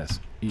 Yes.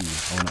 E.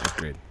 I want to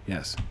upgrade.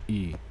 Yes.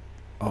 E.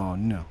 Oh,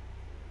 no.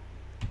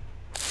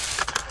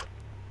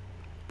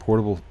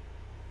 Portable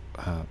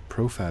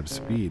profab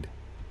speed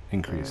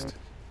increased.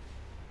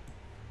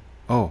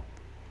 Oh.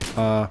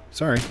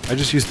 Sorry. I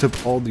just used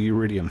up all the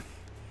iridium.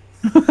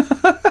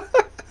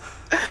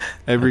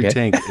 Every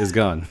tank is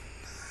gone.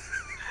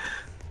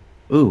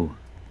 Ooh.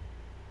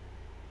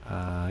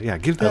 Yeah,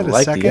 give that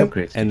a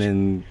second and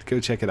then go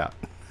check it out.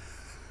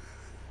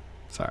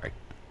 Sorry.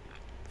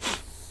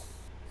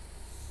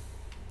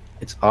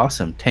 It's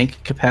awesome.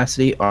 Tank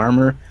capacity,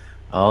 armor.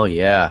 Oh,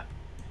 yeah.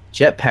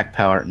 Jetpack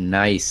power.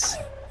 Nice.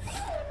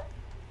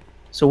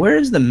 So where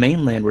is the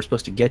mainland we're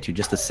supposed to get to?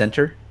 Just the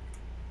center?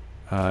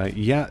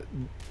 Yeah,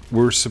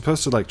 we're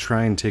supposed to like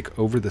try and take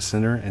over the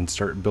center and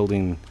start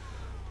building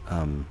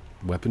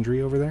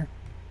weaponry over there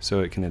so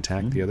it can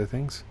attack the other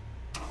things.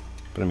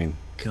 But I mean...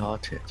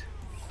 Got it.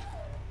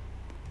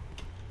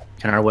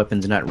 Can our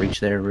weapons not reach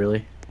there,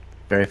 really?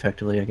 Very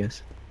effectively, I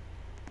guess.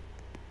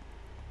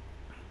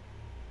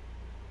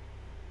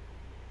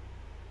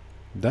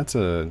 That's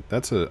a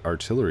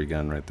artillery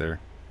gun right there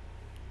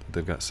that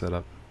they've got set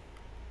up.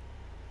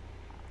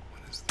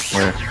 What is this?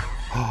 Where?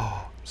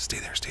 Oh, stay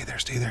there, stay there,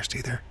 stay there,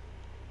 stay there.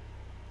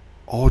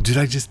 Oh, did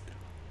I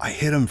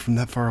hit him from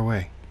that far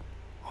away.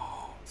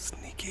 Oh,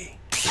 sneaky.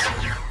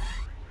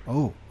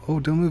 Oh,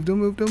 don't move, don't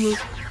move, don't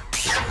move.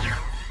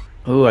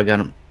 Oh, I got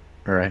him.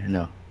 All right,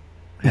 no.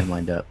 I had him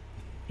lined up.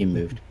 He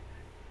moved.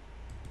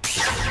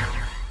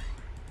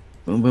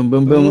 Boom, boom,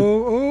 boom, boom.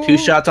 Oh. 2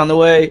 shots on the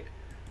way.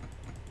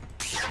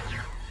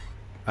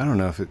 I don't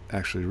know if it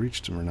actually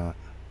reached him or not.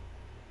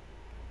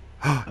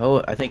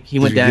 Oh, I think he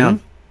went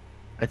down.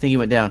 I think he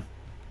went down.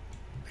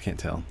 I can't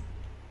tell.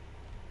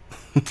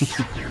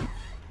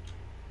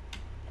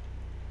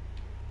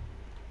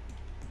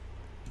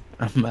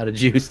 I'm out of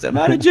juice. I'm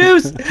out of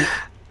juice.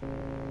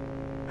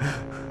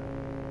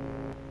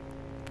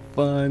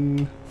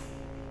 Fun.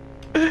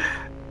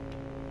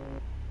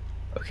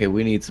 Okay,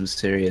 we need some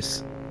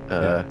serious.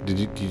 Yeah.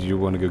 Did you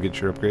want to go get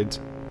your upgrades?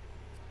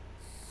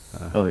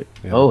 Oh,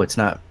 yeah. Oh, it's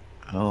not.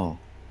 Oh,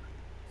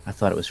 I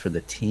thought it was for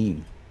the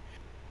team.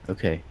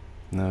 Okay.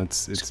 No,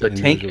 it's so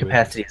tank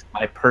capacity is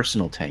my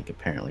personal tank,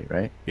 apparently,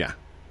 right? Yeah,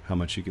 how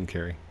much you can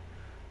carry.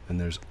 And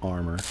there's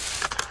armor.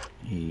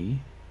 E.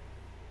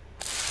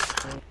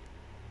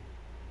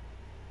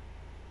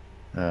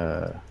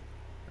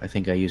 I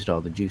think I used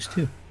all the juice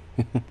too.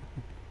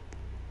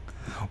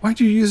 Why'd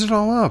you use it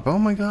all up? Oh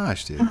my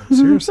gosh, dude.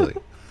 Seriously.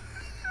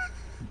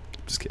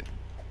 Just kidding.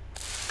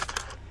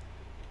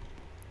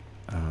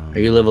 Are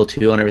you level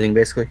 2 on everything,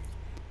 basically?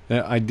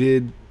 Yeah, I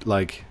did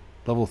like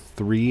level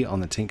 3 on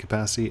the tank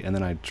capacity, and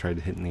then I tried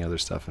hitting the other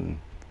stuff, and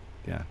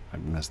yeah, I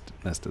messed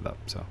it up.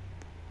 So.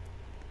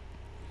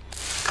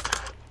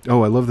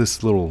 Oh, I love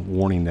this little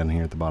warning down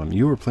here at the bottom.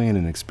 You are playing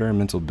an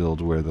experimental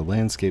build where the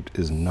landscape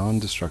is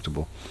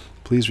non-destructible.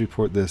 Please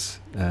report this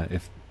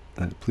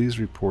please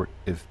report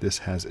if this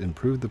has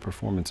improved the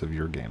performance of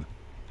your game.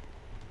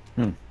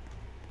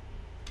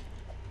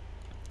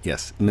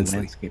 Yes, immensely.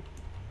 Landscape.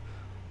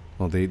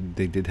 Well, they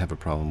did have a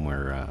problem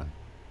where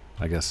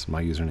I guess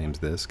my username's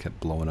this kept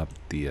blowing up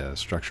the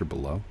structure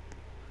below.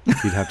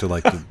 You'd have to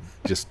like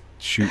just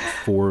shoot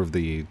 4 of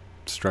the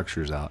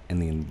structures out,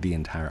 and the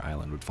entire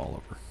island would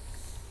fall over.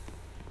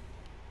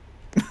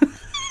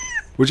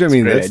 Which I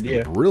mean, that's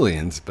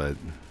brilliance, but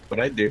what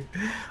I do.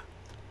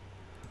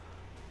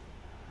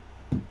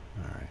 All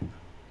right,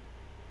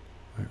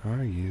 where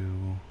are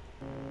you?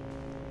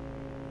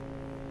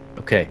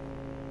 Okay,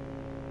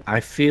 I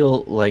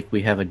feel like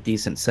we have a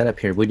decent setup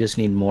here. We just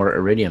need more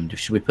iridium.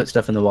 Should we put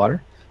stuff in the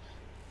water?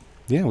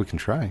 Yeah, we can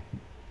try.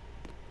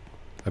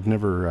 I've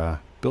never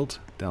built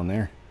down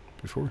there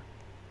before.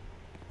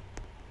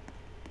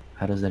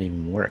 How does that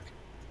even work?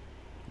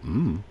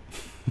 Here.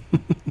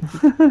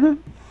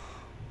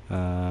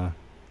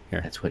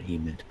 That's what he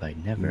meant by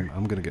never.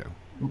 I'm gonna go.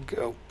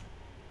 Go.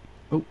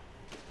 Oh,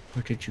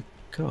 where did you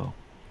go?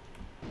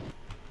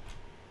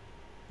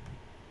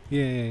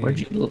 Yay. Where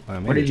did you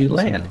Somehow.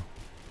 land?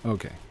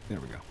 Okay,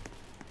 there we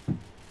go.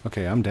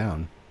 Okay, I'm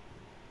down.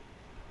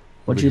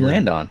 What'd you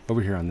land on?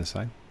 Over here on this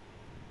side.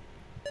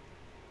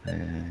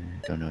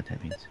 Don't know what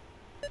that means.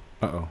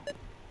 Uh-oh.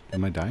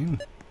 Am I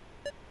dying?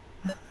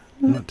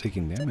 I'm not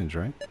taking damage,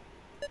 right?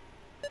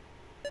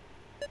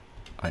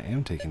 I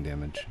am taking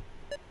damage.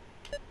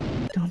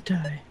 Don't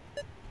die.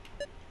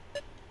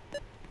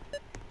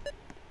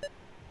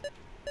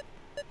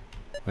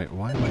 Wait,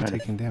 why am I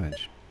taking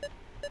damage?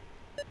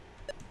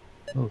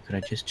 Oh, could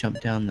I just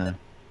jump down the...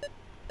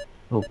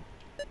 Oh.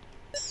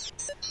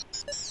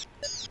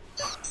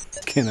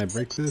 Can I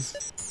break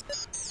this?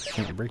 I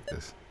can't break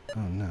this.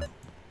 Oh no.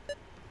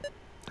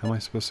 How am I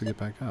supposed to get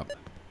back up?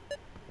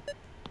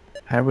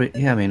 How do we...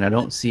 Yeah, I mean, I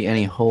don't see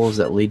any holes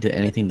that lead to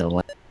anything to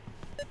land.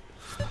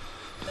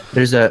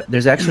 There's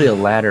actually a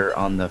ladder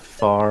on the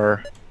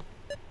far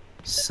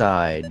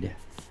side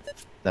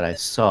that I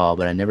saw,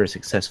 but I never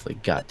successfully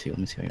got to. Let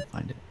me see if I can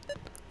find it.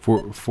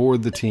 For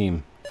the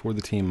team. For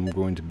the team, I'm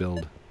going to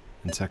build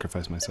and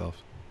sacrifice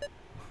myself.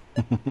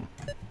 I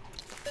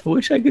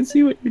wish I could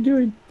see what you're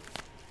doing.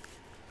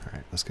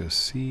 Alright, let's go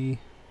see.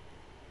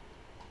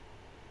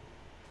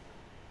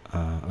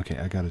 Okay,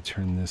 I gotta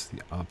turn this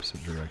the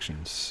opposite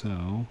direction.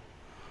 So,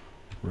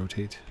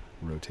 rotate,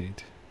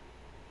 rotate.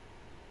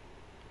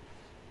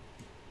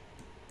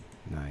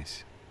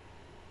 Nice.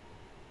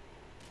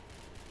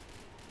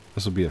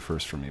 This will be a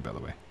first for me, by the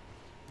way.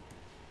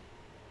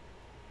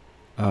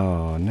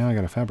 Oh, now I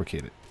gotta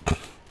fabricate it.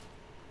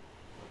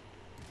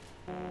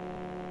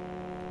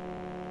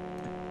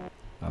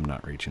 I'm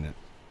not reaching it.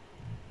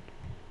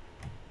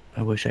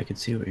 I wish I could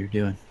see what you're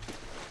doing.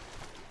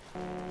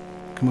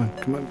 Come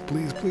on,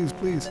 please, please,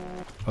 please.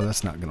 Oh,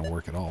 that's not gonna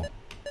work at all.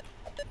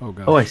 Oh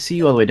god. Oh, I see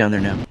you all the way down there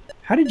now.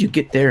 How did you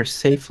get there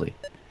safely?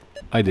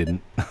 I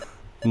didn't.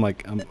 I'm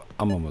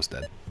almost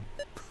dead.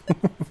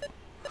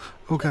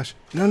 Oh gosh.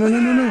 No, no, no,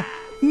 no, no.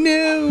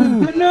 No!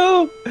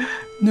 No!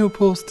 No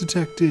pulse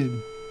detected.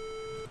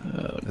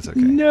 That's okay.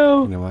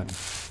 No! You know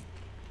what?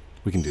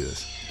 We can do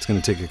this. It's going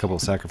to take a couple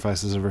of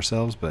sacrifices of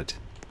ourselves, but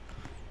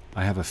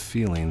I have a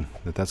feeling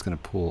that that's going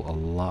to pull a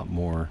lot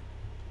more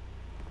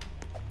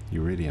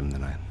uridium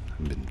than I've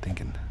been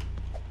thinking.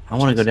 I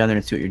want to go down there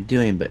and see what you're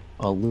doing, but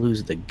I'll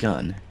lose the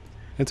gun.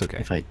 It's okay.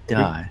 If I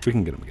die. We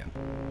can get them again.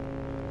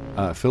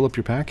 Fill up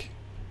your pack,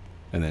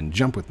 and then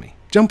jump with me.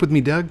 Jump with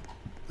me, Doug.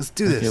 Let's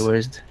do this. Okay,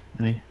 where's...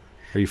 Let me...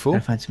 Are you full?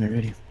 Gotta find some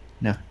iridium.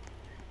 No.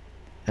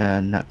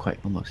 Not quite.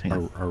 Almost. Hang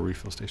on. Our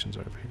refill stations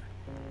are over here.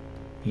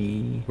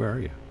 He... Where are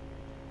you?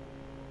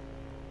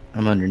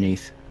 I'm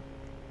underneath.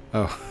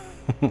 Oh,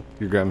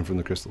 you're grabbing from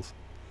the crystals.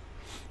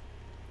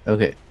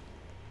 Okay.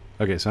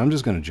 Okay, so I'm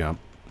just going to jump.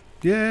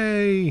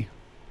 Yay!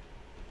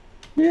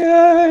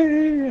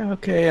 Yay!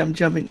 Okay, I'm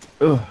jumping.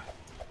 Ugh.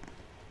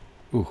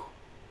 Ooh.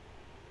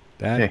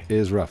 That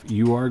is rough.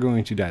 You are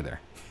going to die there.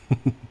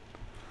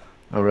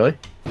 Oh, really?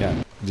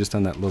 Yeah, just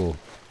on that little...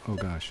 Oh,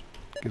 gosh.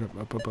 Get up,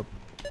 up, up, up.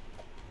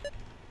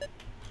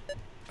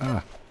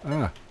 Ah,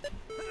 ah.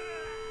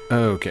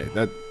 Okay,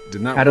 that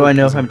did not How do I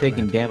know if I'm planned.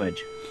 taking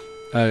damage?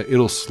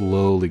 It'll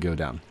slowly go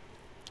down.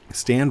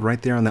 Stand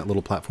right there on that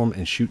little platform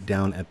and shoot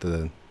down at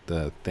the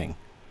thing.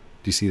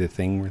 Do you see the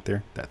thing right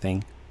there? That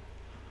thing?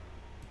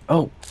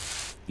 Oh.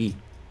 E.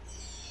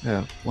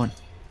 1.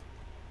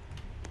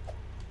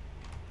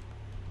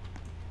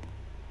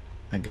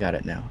 I got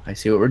it now. I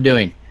see what we're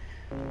doing.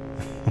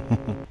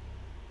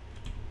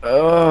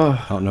 Oh.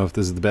 I don't know if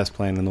this is the best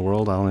plan in the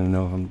world. I don't even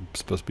know if I'm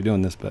supposed to be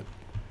doing this, but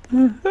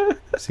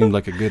seemed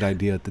like a good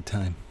idea at the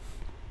time.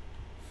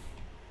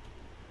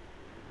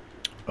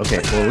 Okay,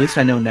 well, at least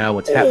I know now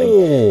what's happening.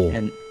 Oh.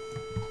 And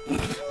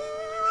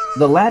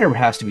the ladder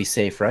has to be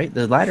safe, right?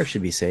 The ladder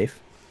should be safe.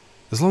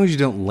 As long as you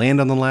don't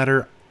land on the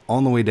ladder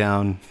on the way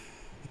down.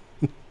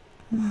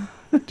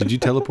 Did you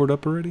teleport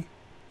up already?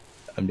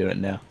 I'm doing it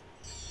now.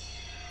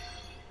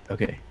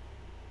 Okay.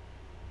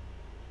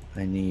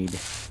 I need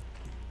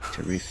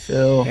to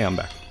refill. Hey, I'm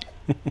back.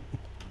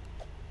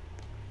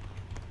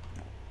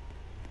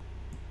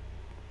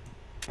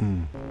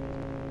 I'm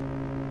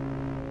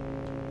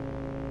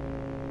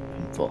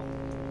full.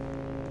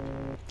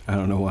 I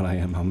don't know what I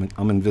am.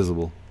 I'm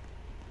invisible.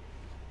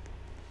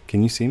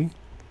 Can you see me?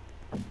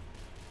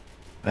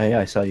 Yeah,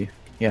 I saw you.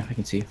 Yeah, I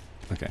can see you.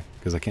 Okay,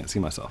 because I can't see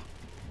myself.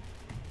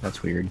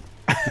 That's weird.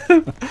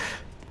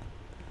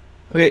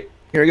 Okay,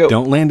 here we go.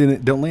 Don't land in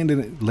it. Don't land in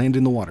it. Land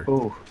in the water.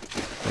 Oh,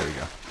 There we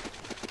go.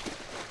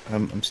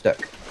 I'm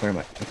stuck. Where am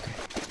I? Okay.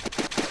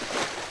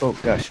 Oh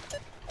gosh.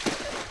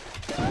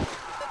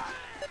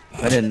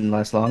 That didn't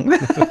last long.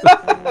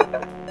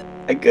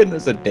 My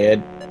goodness, I'm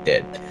dead.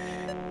 Dead.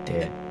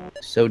 Dead.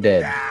 So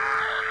dead.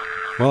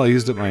 Well, I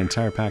used up my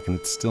entire pack and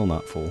it's still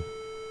not full.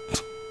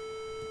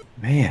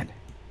 Man.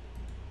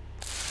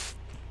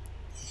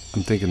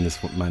 I'm thinking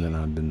this might not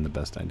have been the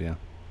best idea.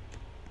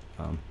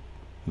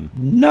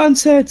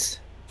 Nonsense.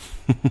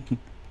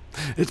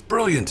 It's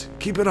brilliant.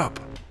 Keep it up.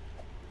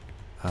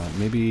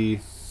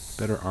 Maybe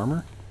better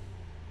armor?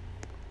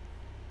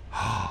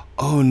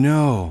 Oh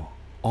no.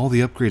 All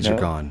the upgrades are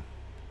gone.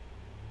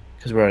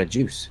 Because we're out of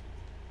juice.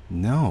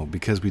 No,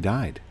 because we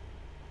died.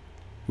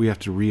 We have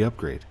to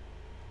re-upgrade.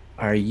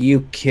 Are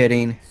you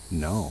kidding?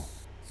 No.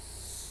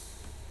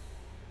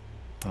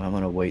 Oh, I'm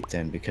going to wait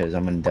then because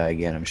I'm going to die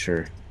again, I'm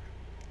sure.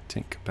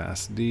 Tank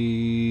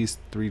capacity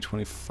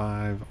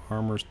 325,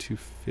 armor's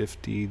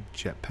 250,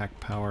 jetpack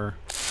power.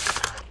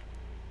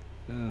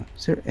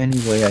 Is there any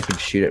way I could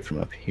shoot it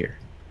from up here?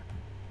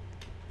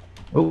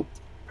 Oh,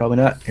 probably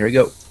not. Here we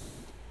go.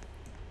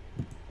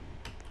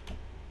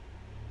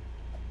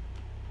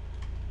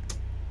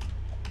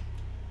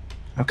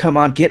 Oh, come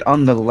on, get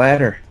on the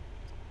ladder.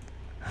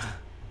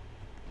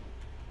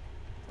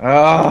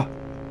 Ah.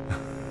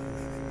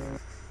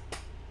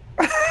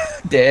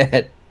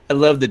 Dad, I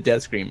love the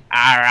death scream.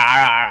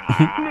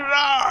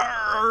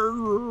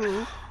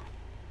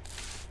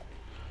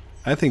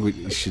 I think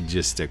we should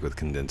just stick with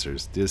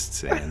condensers. Just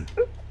saying.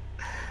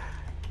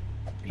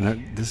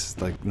 This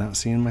is like not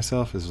seeing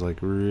myself is like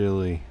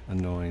really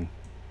annoying.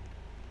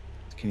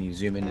 Can you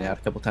zoom in and out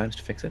a couple times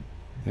to fix it?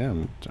 Yeah,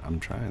 I'm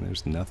trying.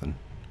 There's nothing.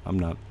 I'm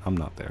not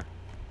there.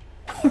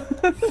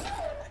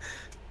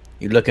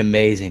 You look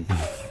amazing.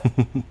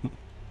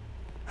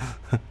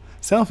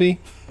 Selfie.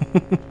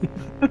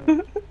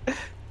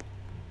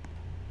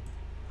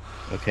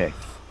 Okay.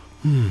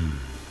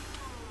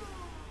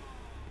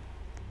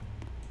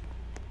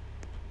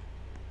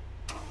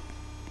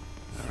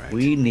 Alright.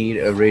 We need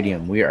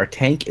iridium. Our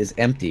tank is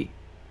empty.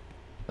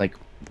 Like,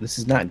 this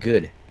is not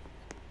good.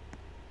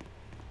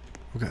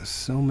 We've got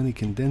so many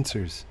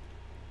condensers.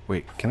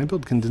 Wait, can I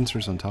build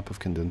condensers on top of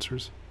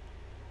condensers?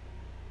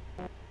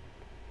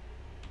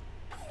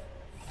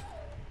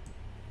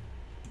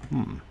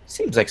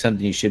 Seems like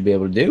something you should be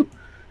able to do.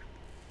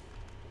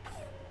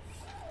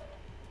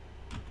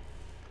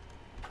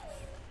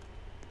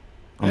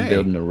 I'm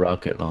building a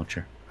rocket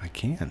launcher. I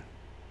can.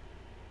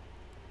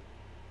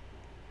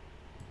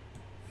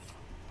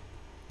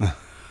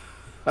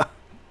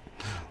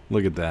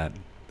 Look at that.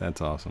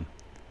 That's awesome.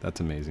 That's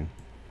amazing.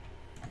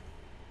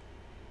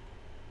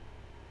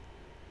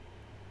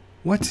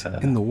 What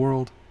in the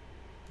world?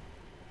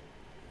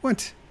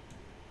 What?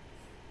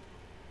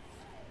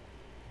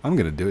 I'm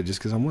going to do it just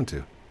because I want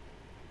to.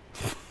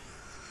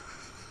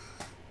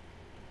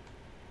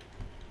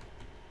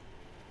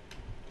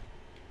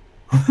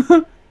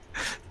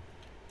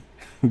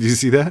 Do you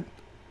see that?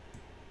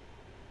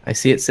 I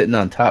see it sitting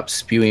on top,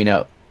 spewing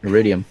out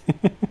iridium.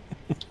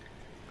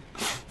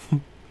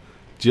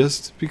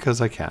 Just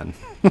because I can.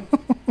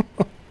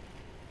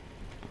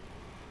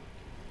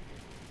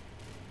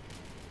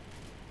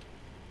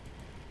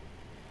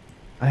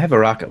 I have a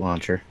rocket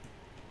launcher.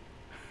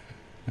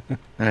 And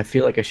I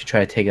feel like I should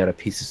try to take out a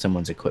piece of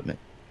someone's equipment.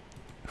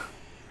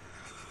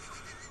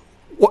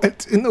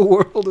 What in the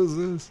world is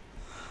this?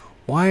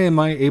 Why am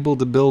I able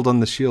to build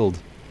on the shield?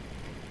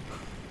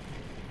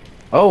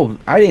 Oh,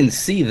 I didn't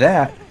see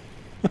that.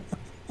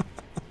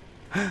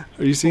 Are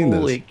you seeing this?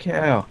 Holy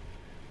cow.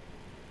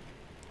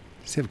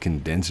 Just have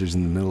condensers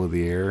in the middle of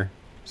the air,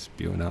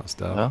 spewing out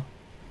stuff. Well,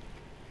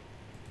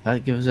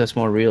 that gives us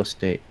more real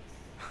estate.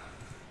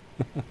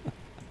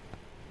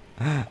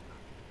 Yeah,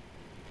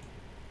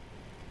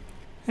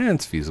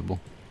 it's feasible.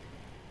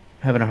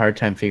 I'm having a hard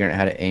time figuring out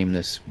how to aim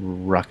this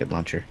rocket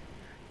launcher.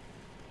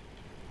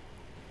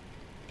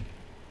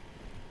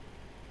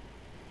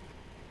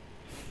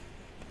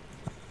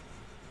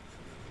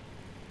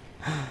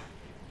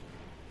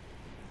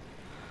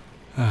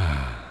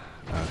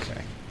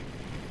 Okay.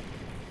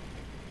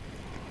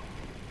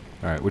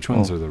 Alright, which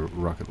ones are the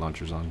rocket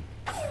launchers on?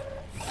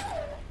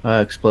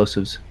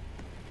 Explosives.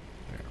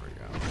 There we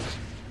go.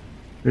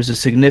 There's a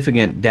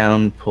significant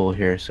down pull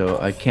here, so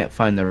I can't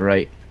find the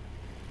right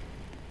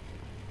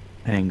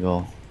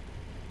angle.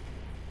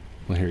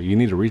 Well, here, you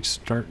need a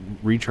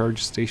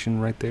recharge station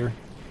right there.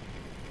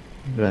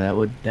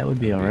 Yeah, that would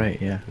be all right.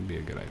 Yeah. That'd be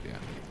a good idea.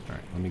 All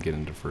right, let me get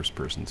into first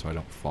person so I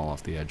don't fall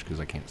off the edge because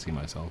I can't see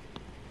myself.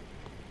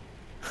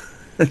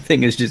 The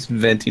thing is just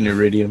venting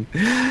iridium.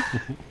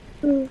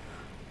 All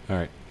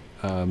right,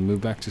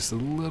 move back just a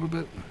little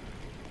bit.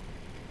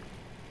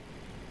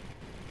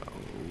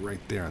 Right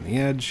there on the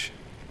edge.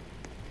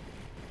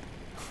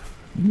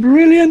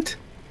 Brilliant.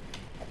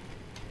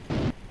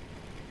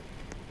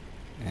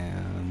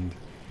 And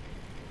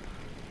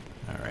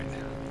all right,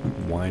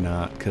 why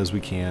not? Because we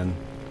can.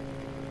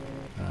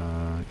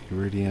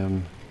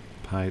 Iridium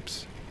pipe.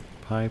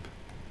 Gonna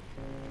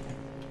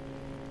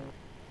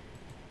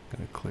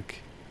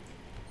click.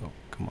 Oh,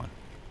 come on.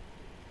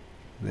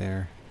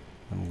 There.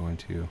 I'm going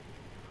to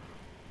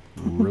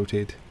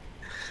rotate.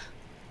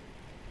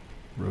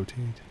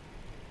 Rotate.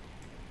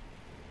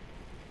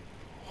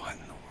 What in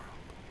the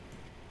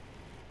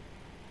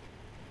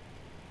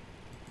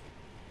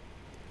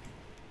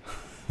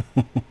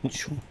world?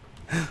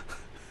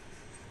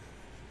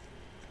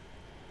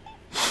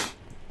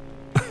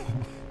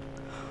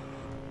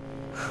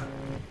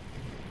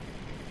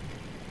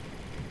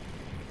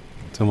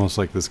 almost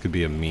like this could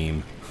be a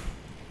meme.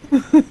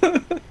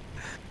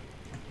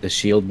 The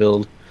shield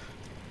build.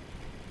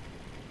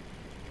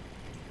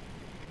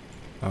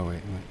 Oh,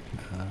 wait.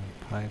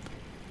 Pipe.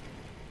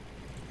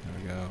 There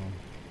we go.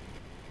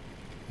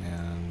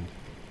 And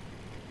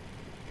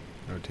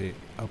rotate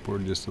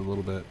upward just a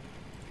little bit.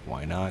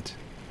 Why not?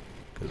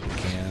 Because we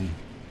can.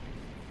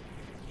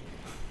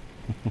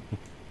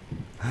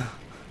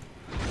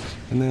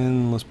 And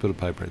then let's put a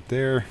pipe right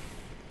there.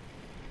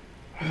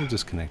 We'll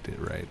just connect it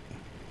right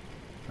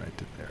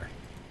to there.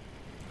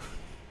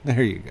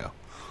 There you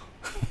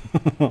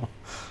go.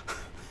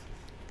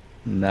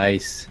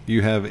 Nice.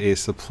 You have a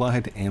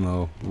supplied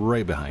ammo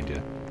right behind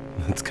you.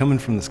 It's coming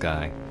from the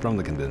sky, from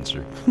the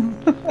condenser.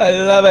 I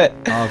love it.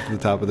 Off the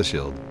top of the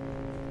shield.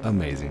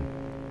 Amazing.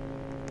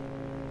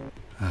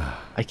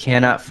 I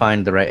cannot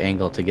find the right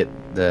angle to get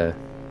the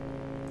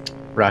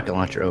rocket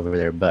launcher over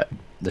there, but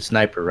the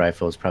sniper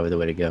rifle is probably the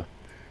way to go.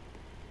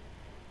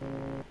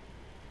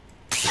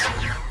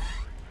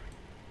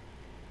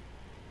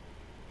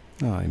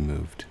 Oh, I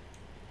moved.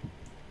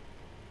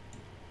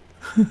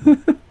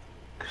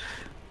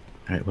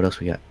 Alright, what else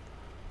we got?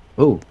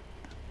 Oh,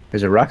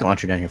 there's a rocket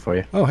launcher down here for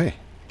you. Oh, hey.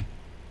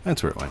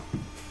 That's where it went.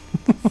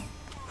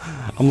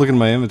 I'm looking at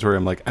my inventory.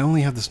 I'm like, I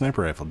only have the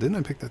sniper rifle. Didn't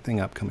I pick that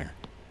thing up? Come here.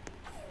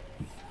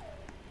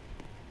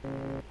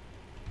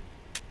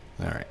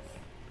 All right.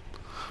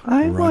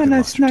 I want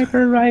a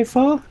sniper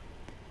rifle.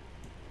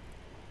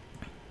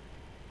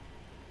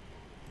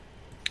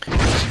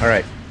 All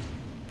right.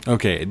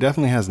 Okay, it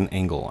definitely has an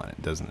angle on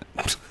it, doesn't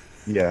it?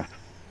 Yeah.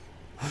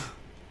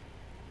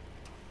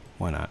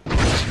 Why not?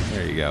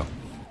 There you go.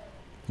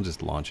 We'll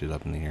just launch it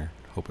up in the air.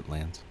 Hope it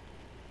lands.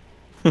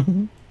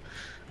 I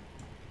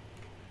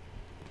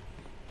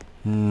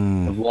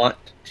want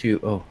to...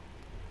 Oh.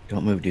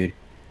 Don't move, dude.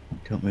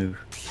 Don't move.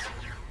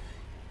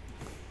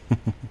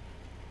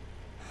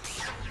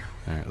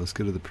 Alright, let's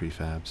go to the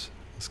prefabs.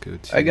 Let's go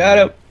to... I got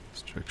him!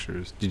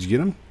 Structures. Did you get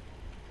him?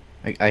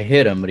 I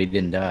hit him, but he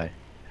didn't die.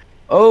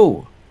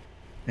 Oh!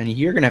 And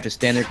you're going to have to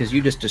stand there because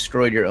you just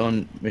destroyed your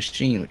own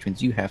machine, which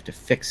means you have to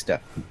fix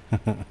stuff.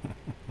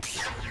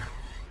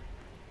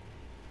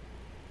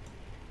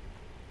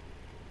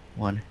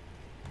 One.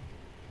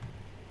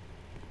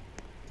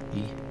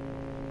 E.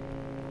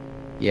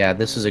 Yeah,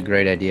 this is a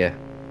great idea.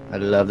 I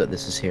love that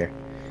this is here.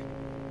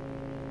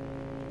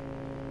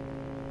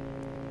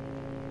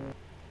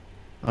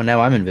 Oh,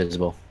 now I'm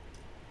invisible.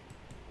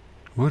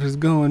 What is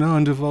going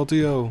on,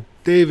 Defaultio?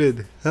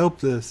 David, help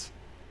this.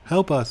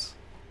 Help us.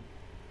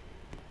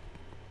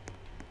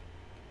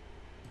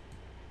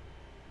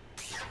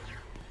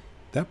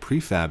 That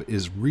prefab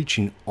is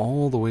reaching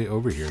all the way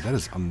over here. That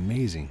is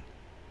amazing.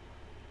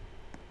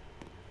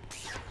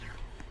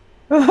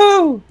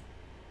 Oh!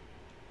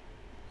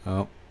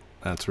 Oh,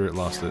 that's where it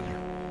lost it.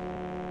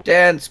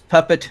 Dance,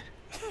 puppet.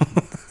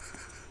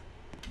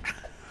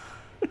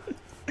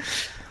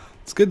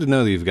 It's good to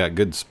know that you've got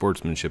good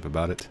sportsmanship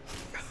about it.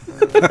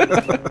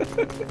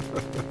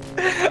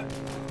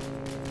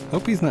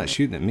 Hope he's not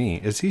shooting at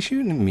me. Is he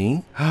shooting at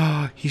me?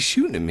 He's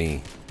shooting at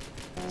me.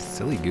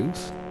 Silly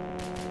goose.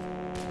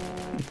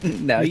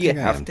 Now you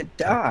have to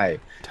die.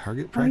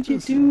 Target Why'd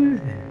practice? you do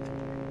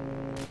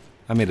that?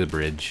 I made a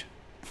bridge.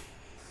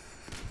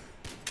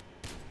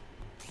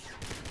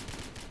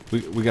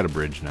 We got a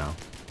bridge now.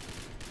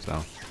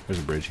 So, there's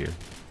a bridge here.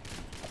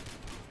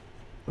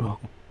 Oh.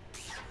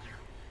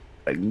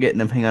 I'm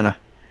getting him. Hang on.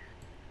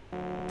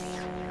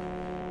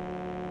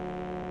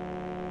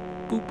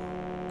 Boop.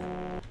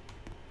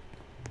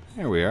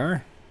 There we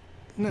are.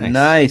 Nice.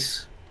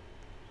 Nice.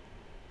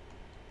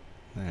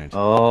 There.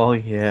 Oh,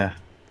 yeah.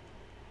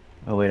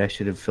 Oh, wait. I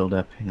should have filled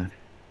up. Hang on.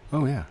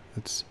 Oh, yeah.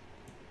 That's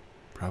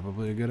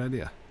probably a good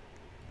idea.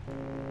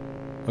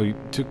 Oh, you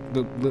took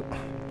the...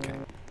 Okay.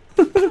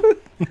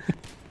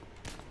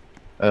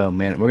 Oh,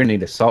 man. We're going to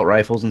need assault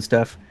rifles and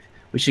stuff.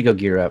 We should go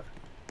gear up.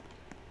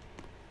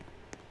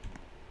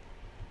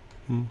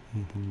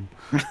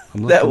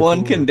 That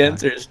one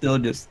condenser is still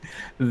just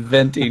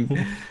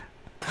venting.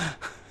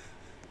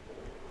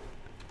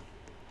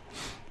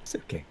 It's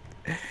okay.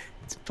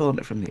 It's pulling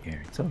it from the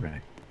air. It's all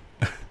right.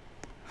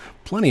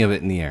 Plenty of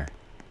it in the air.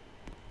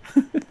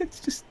 It's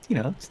just, you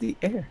know, it's the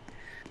air.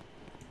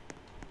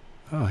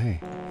 Oh,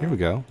 hey. Here we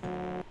go.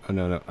 Oh,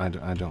 no, I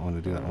don't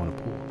want to do that. I want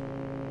to pull.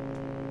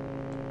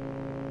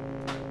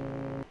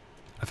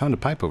 I found a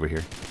pipe over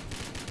here.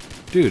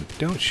 Dude,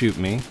 don't shoot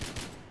me.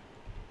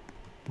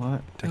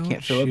 What? Don't I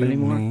can't fill up shoot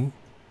anymore? me.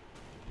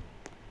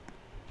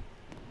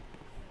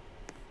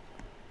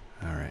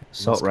 Alright.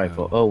 Assault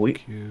rifle. Oh,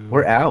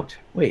 we're out.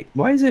 Wait,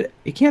 why is it?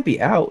 It can't be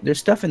out. There's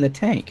stuff in the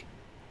tank.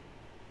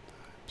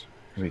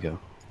 Here we go.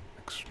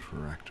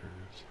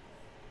 Extractors.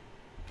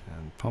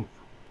 And pump.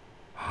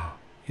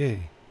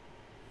 Yay.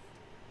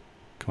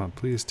 Come on,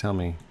 please tell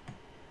me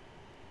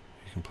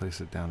you can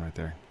place it down right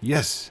there.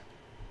 Yes!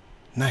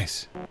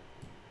 Nice.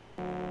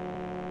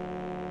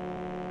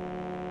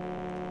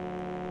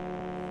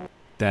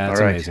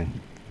 That's All right.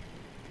 amazing.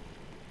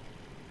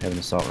 I have an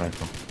assault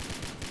rifle.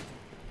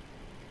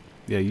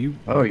 Yeah, you...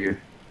 Oh, you're...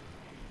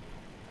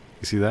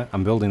 You see that?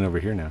 I'm building over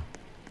here now.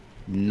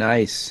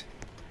 Nice.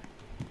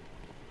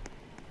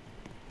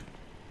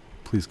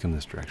 Please come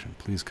this direction.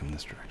 Please come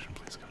this direction.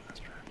 Please come this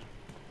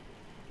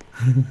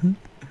direction.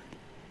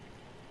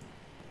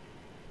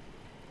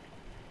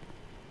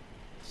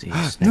 See,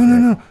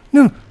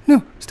 No,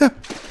 stop.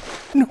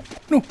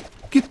 No,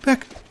 get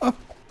back up.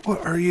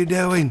 What are you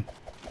doing?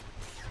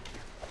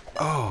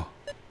 Oh.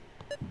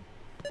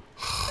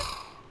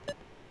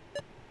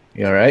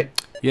 You all right?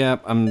 Yeah,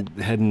 I'm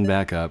heading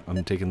back up.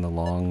 I'm taking the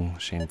long,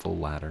 shameful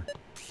ladder.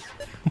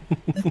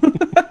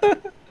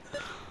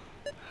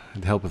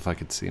 It'd help if I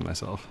could see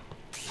myself.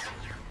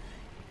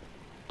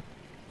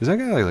 Is that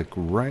guy like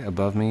right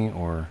above me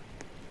or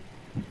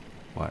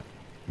what?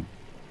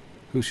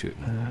 Who's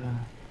shooting?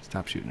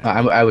 Stop shooting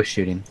at me. I was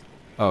shooting.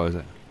 Oh, is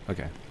it?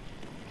 Okay.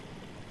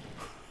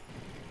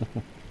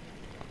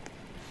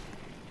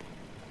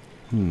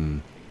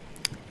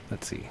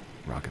 Let's see.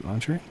 Rocket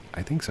launcher?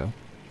 I think so.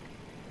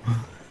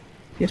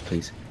 Yes,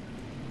 please.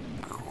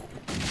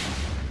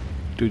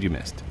 Dude, you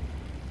missed.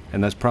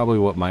 And that's probably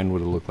what mine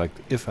would have looked like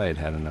if I had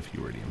had enough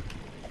uridium.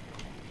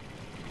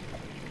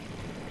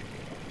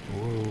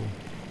 Whoa.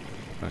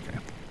 Okay.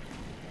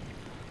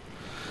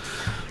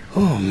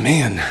 Oh,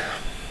 man.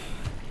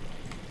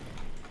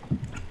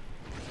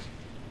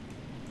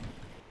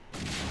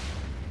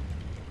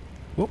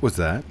 What was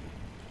that?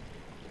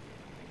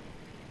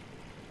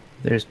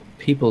 There's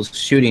people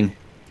shooting.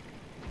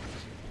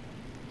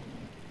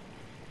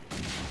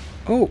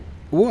 Oh,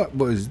 what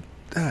was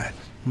that?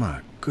 My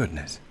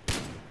goodness.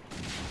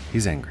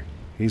 He's angry.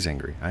 He's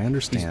angry. I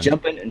understand. He's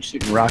jumping and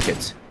shooting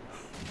rockets.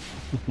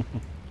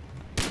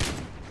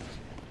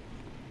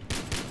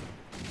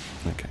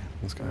 Okay,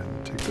 let's go ahead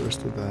and take the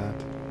rest of that.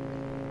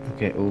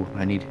 Okay. Oh,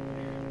 I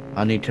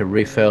need to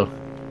refill.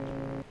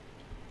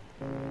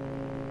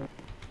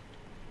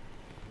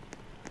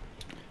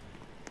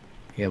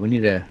 Yeah, we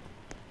need a.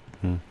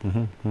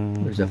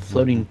 There's a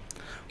floating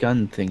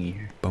gun thingy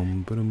here.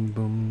 Boom, boom,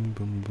 boom,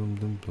 boom, boom,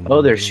 boom, boom.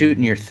 Oh, they're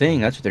shooting your thing.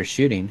 That's what they're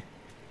shooting.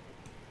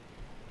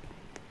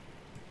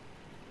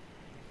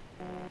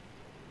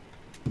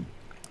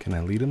 Can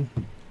I lead him?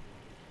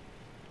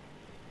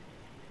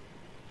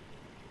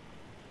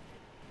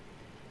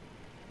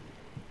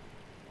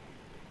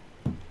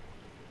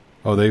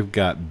 Oh, they've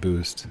got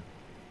boost.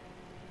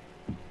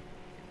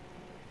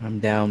 I'm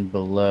down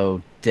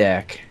below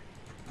deck.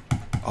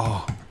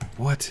 Oh,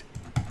 what?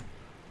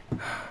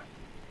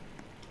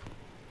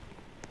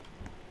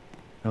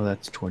 Oh,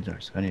 that's towards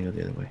ours. I need to go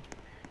the other way.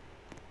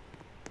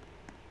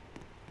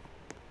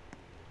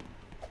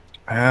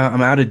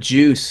 I'm out of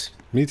juice.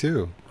 Me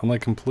too. I'm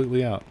like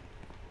completely out.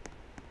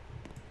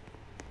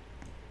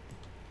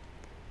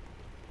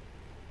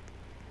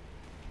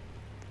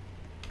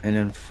 And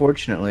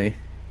unfortunately...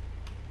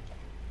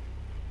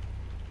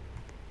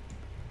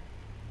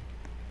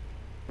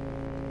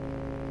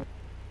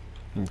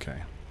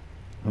 Okay.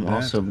 I'm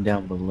also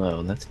down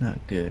below. That's not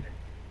good.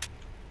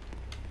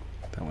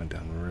 That went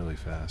down really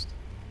fast.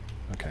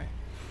 Okay.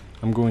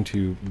 I'm going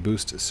to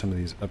boost some of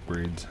these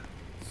upgrades.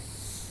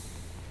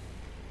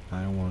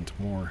 I want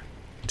more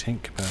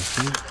tank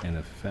capacity and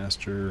a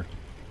faster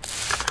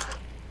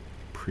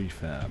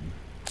prefab.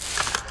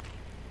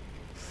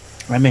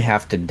 I may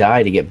have to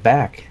die to get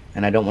back,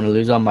 and I don't want to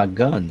lose all my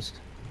guns.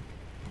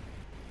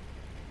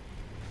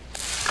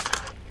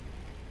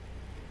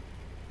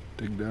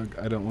 Dig,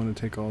 I don't want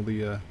to take all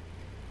the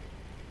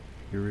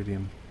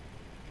iridium.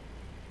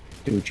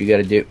 Do what you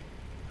gotta do.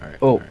 Alright.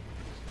 Oh. All right.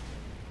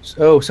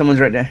 So, someone's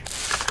right there.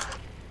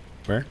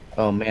 Where?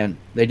 Oh, man.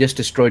 They just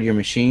destroyed your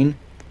machine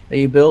that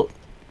you built.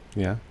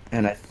 Yeah.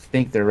 And I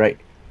think they're right.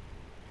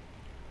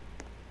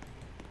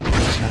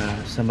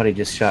 Somebody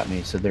just shot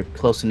me, so they're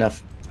close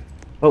enough.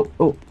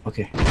 Oh,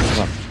 okay.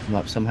 I'm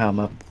up. Somehow I'm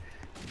up.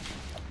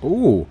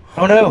 Ooh.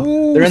 Oh, no.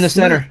 Ooh, They're in the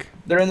center. smack.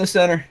 They're in the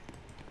center.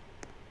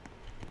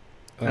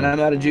 Oh. And I'm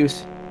out of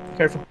juice.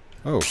 Careful.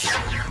 Oh.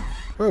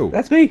 Oh.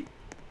 That's me.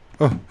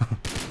 Oh.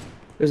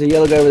 There's a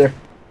yellow guy over there.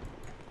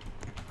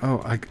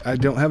 Oh, I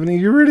don't have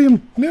any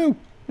iridium. No.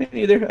 Me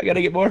neither. I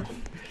gotta get more.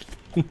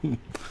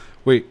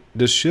 Wait,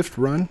 does shift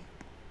run?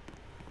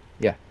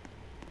 Yeah.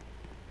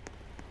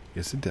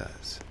 Yes, it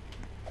does.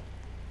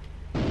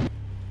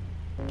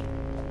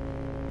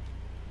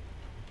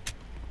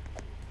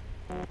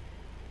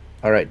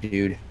 All right,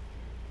 dude.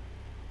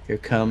 Here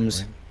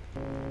comes.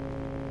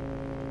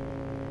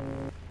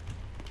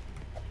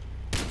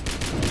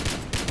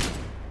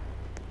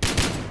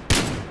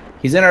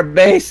 He's in our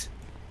base.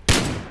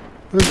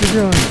 What is he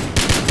doing?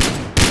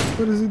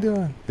 What is he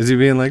doing? Is he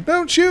being like,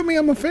 don't shoot me,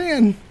 I'm a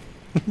fan?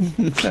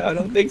 No, I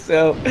don't think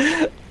so.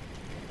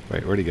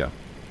 Wait, where'd he go?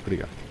 Where'd he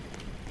go?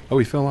 Oh,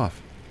 he fell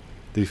off.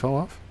 Did he fall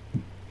off?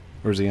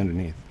 Or is he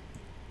underneath?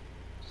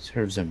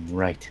 Serves him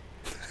right.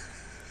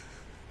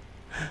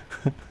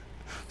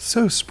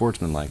 So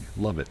sportsmanlike.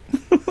 Love it.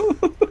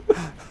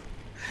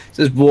 This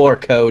is war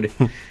code.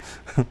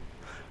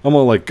 I'm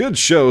all like, good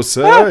show,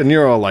 sir. And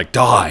you're all like,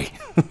 die.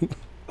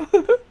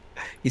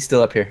 He's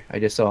still up here. I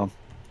just saw him.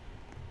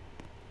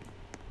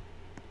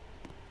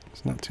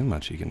 There's not too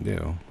much you can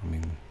do. I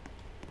mean,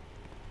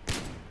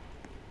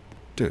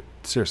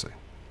 Seriously.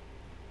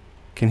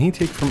 Can he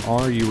take from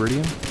our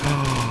uridium?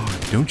 Oh,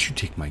 don't you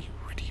take my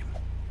uridium,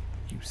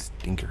 you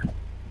stinker.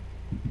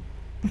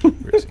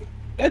 Where is he?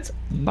 That's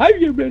my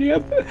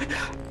uridium.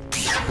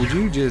 Would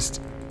you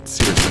just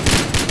seriously?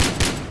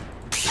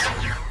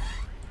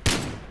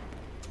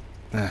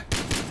 You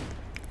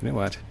know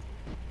what?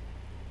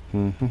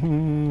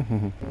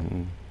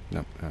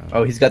 Nope.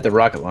 Oh, he's got the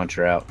rocket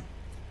launcher out.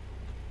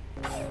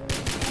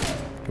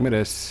 Give me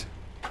this.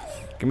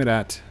 Give me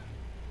that.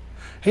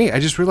 Hey, I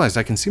just realized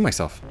I can see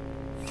myself.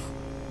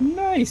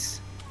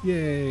 Nice.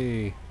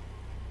 Yay.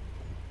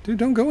 Dude,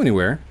 don't go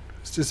anywhere.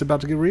 It's just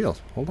about to get real.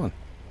 Hold on.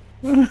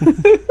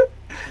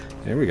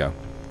 There we go.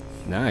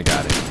 Now I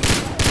got it.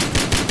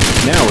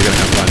 Now we're going to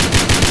have fun.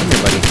 Come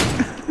here, buddy.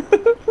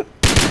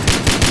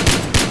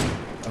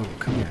 Oh,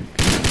 come here.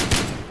 Come here.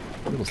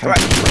 Little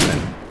something's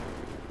running.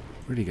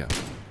 Where'd he go?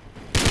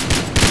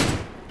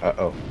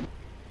 Uh-oh.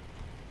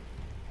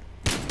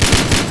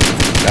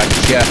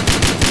 Gotcha.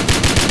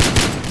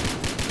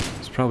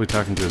 He's probably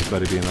talking to his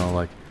buddy, being all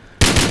like,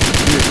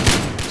 "Here,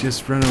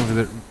 just run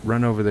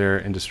over there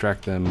and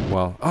distract them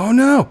while..." Oh,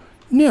 no!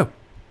 No!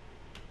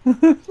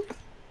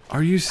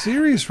 Are you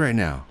serious right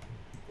now?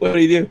 What do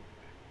you do?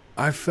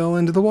 I fell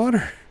into the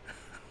water.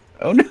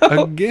 Oh, no.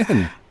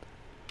 Again.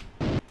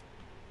 Okay.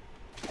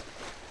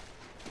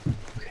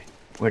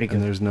 Where'd he go?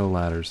 And there's no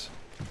ladders.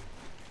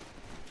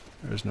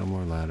 There's no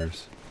more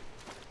ladders.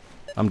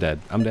 I'm dead.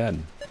 I'm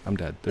dead. I'm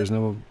dead. There's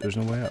no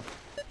way up.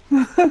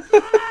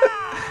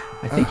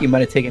 I think you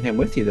might have taken him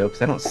with you, though,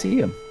 because I don't see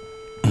him.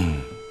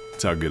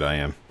 That's how good I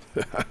am.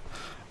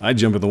 I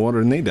jump in the water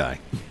and they die.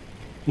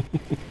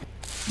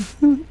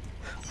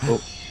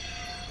 Oh.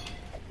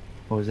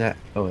 What was that?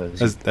 Oh,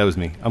 That was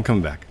me. I'm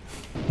coming back.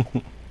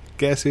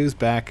 Guess who's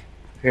back?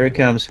 Here it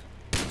comes.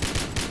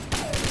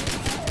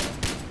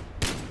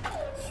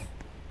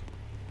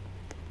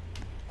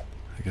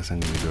 I guess I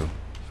need to go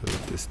fill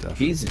up this stuff.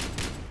 He's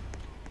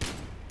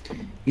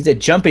a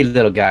jumpy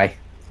little guy.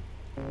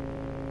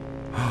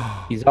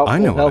 He's all I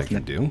know full what I health can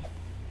now. do.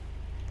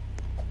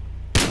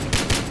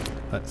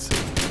 Let's see.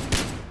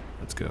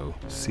 Let's go.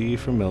 C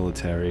for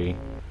military.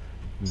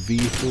 V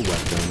for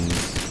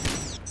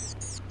weapons.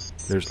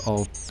 There's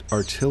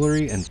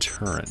artillery and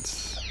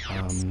turrets.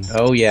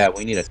 Oh yeah,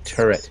 we need a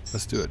turret.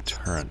 Let's do a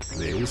turret,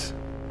 please.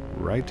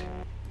 Right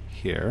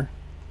here.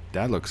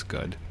 That looks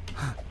good.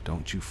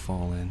 Don't you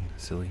fall in,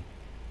 silly.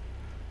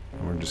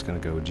 And we're just gonna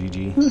go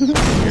GG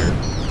here.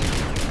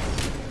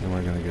 Then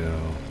we're gonna go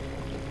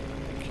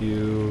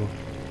Q,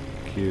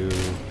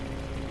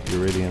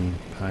 iridium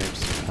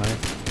pipes, pipe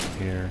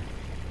here,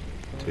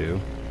 to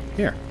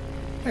here.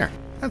 There.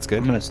 That's good.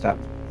 I'm gonna stop.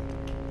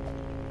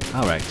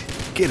 All right,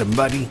 get him,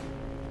 buddy.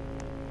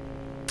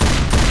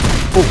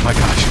 Oh my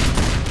gosh.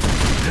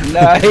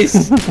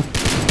 Nice.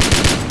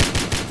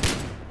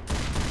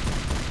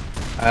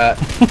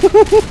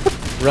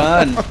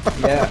 Run.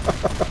 Yeah.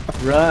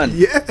 Run.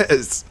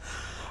 Yes.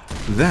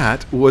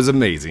 That was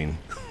amazing.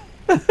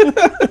 Hey,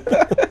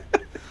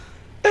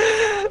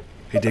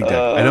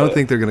 DigDug, I don't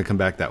think they're going to come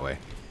back that way.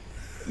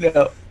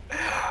 No.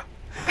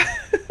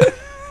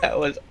 That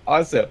was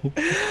awesome.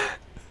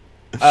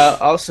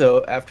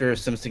 Also, after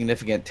some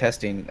significant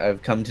testing,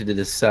 I've come to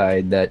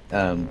decide that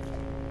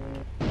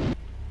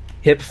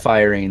hip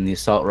firing the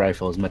assault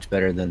rifle is much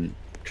better than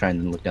trying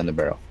to look down the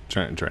barrel.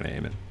 Trying to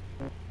aim it.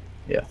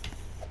 Yeah.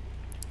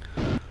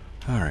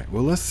 All right.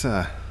 Well, let's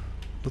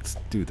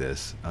do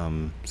this.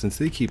 Since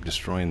they keep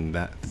destroying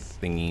that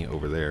thingy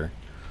over there,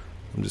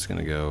 I'm just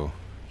gonna go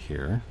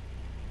here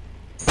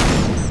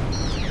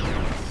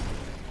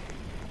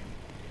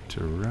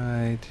to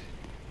right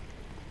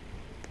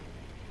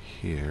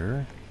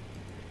here,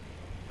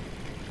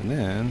 and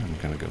then I'm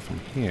gonna go from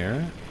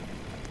here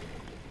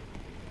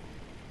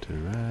to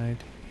right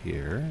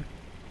here,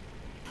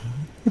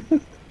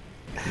 and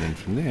then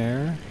from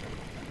there.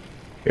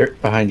 Here,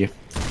 behind you.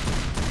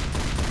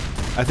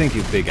 I think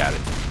they got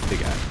it. They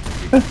got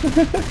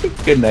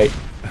it. Good night.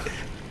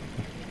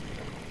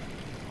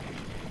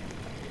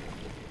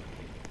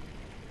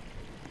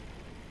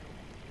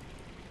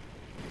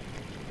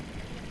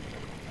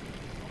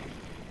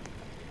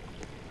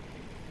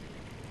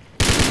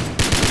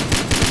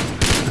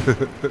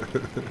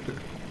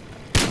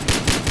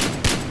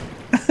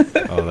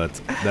 Oh,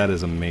 that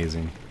is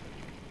amazing.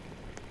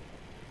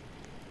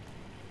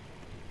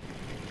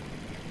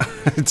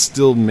 It's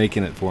still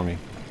making it for me.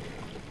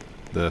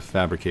 The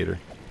fabricator.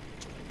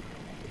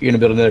 You're gonna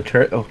build another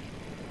turret? Oh.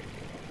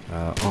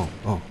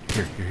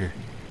 Here.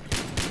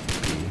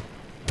 B.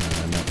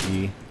 No,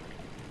 E.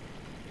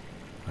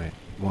 Wait,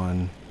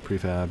 1,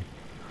 prefab.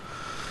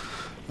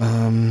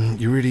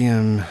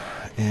 Iridium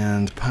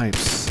and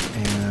pipes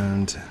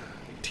and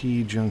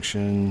T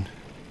junction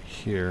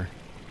here.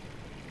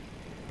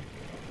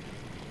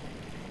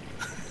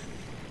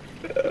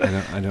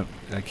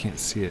 I can't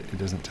see it. It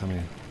doesn't tell me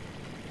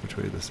which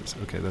way this is.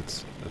 Okay,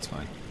 that's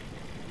fine.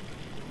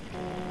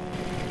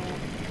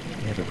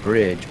 We have a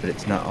bridge, but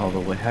it's not all the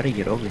way. How do you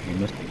get over here? You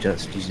must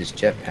just use this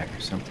jetpack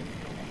or something.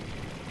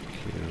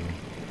 Q.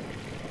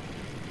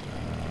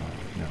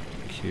 No,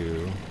 Q.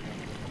 Q.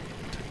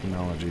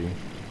 Technology.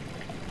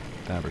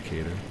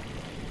 Fabricator.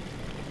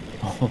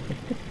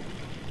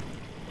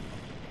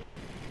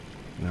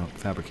 No,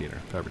 fabricator.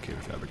 Fabricator.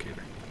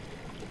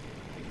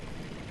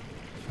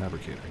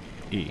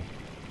 E.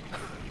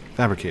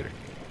 Fabricator.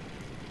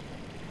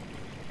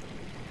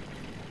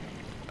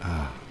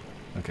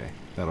 Okay,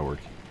 that'll work.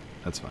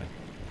 That's fine.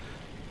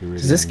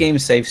 Does this game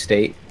save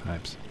state?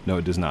 Pipes. No,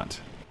 it does not.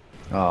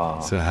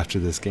 Oh. So after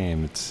this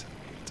game, it's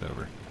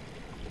over.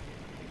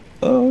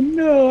 Oh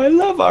no, I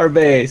love our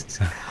base.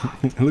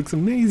 It looks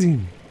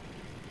amazing.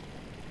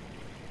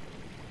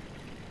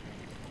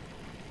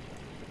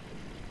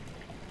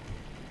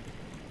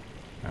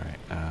 All right.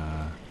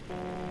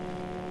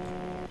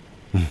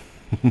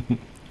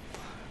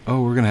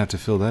 Oh, we're gonna have to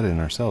fill that in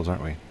ourselves,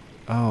 aren't we?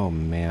 Oh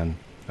man.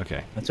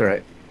 Okay. That's all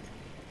right.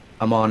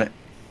 I'm on it.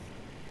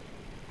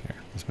 Here,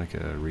 let's make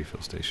a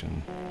refill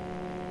station.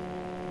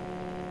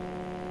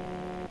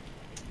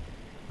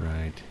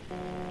 Right.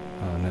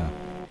 Oh no.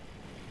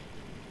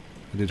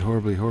 I did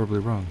horribly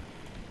wrong.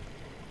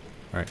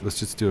 Alright, let's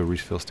just do a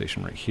refill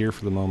station right here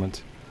for the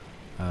moment.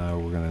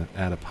 We're going to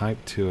add a pipe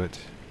to it.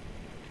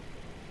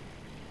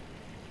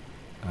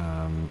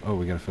 Oh,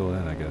 we got to fill it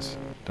in, I guess,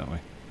 don't we?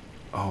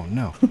 Oh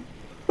no.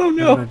 Oh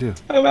no. What did I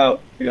do? I'm out.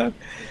 Oh, God.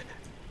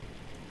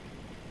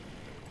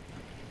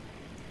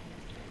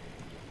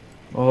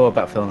 Oh,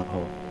 about filling a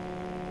hole.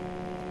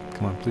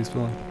 Come on, please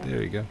fill in.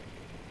 There you go.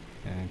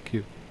 And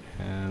Q.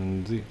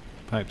 And Z.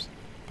 Pipes.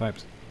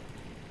 Pipes.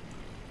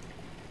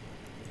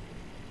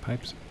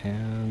 Pipes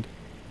and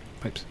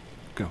pipes.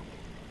 Go.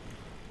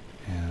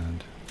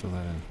 And fill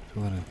that in.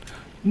 Fill that in.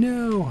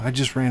 No! I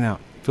just ran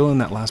out. Fill in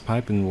that last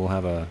pipe and we'll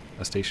have a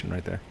station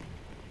right there.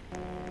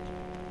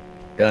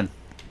 Done.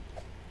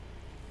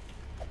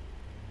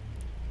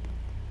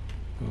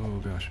 Oh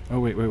gosh. Oh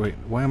wait.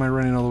 Why am I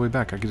running all the way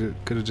back? I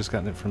could have just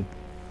gotten it from...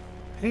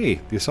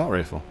 Hey, the assault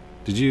rifle.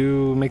 Did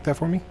you make that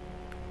for me?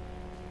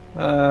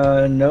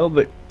 No,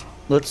 but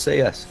let's say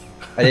yes.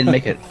 I didn't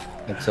make it,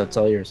 so it's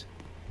all yours.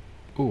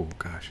 Oh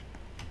gosh.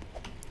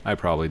 I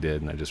probably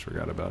did and I just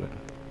forgot about it.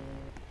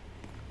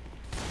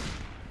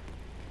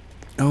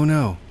 Oh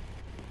no.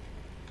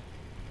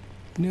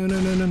 No.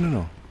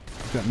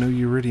 I've got no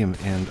uridium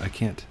and I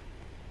can't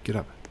get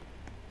up.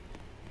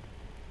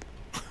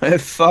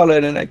 I've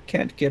fallen and I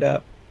can't get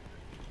up.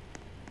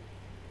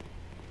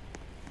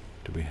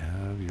 Do we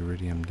have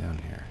uridium down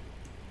here?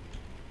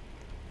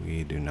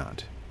 We do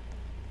not.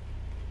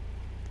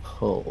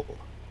 Pull.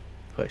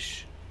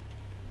 Push.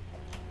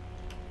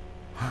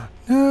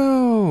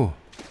 No!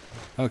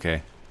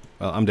 Okay.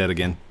 Well, I'm dead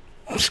again.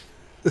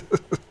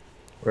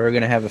 We're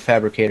gonna have a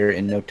fabricator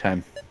in no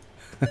time.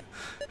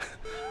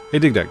 Hey,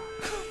 DigDug.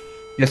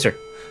 Yes, sir.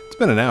 It's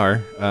been an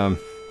hour.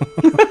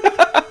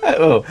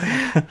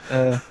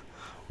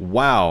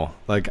 Wow.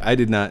 Like, I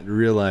did not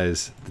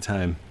realize the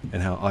time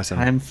and how awesome.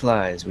 Time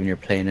flies when you're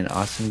playing an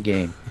awesome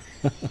game.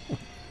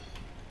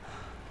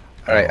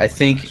 All right, I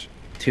think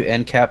to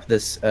end cap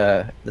this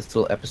this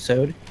little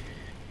episode,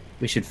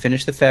 we should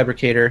finish the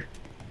fabricator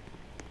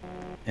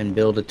and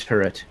build a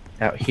turret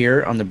out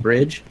here on the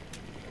bridge,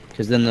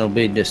 because then there'll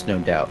be just no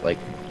doubt, like,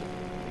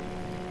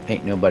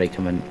 ain't nobody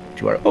coming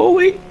to our... Oh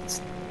wait,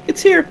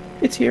 it's here.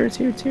 It's here.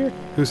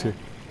 Who's here?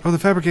 Oh, the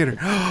fabricator.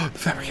 Oh, the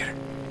fabricator.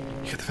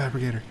 You got the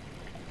fabricator.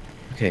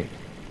 Okay.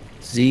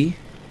 Z,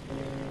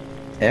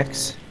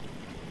 X,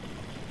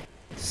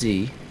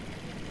 Z.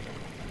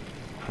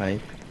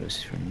 Pipe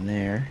goes from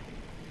there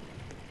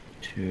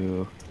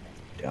to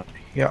down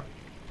here.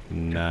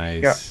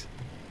 Nice. Yeah.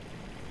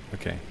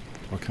 Okay.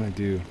 What can I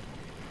do?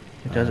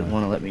 It doesn't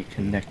want to let me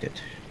connect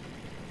it.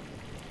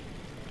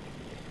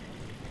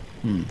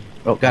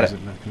 Oh, got it. Is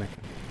it not connected?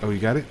 Oh, you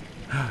got it?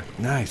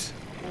 Nice.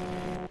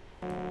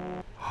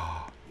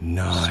 Oh,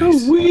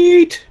 nice.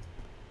 Sweet.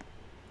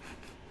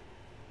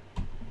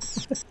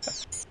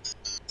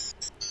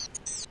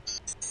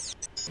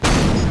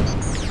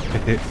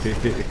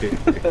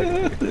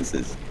 This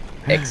is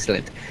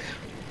excellent.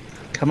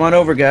 Come on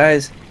over,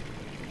 guys.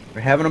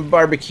 We're having a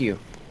barbecue.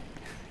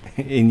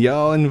 And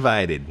y'all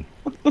invited.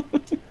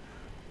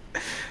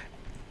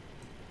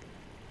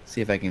 See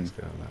if I can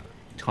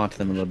taunt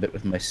them a little bit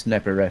with my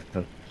sniper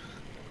rifle.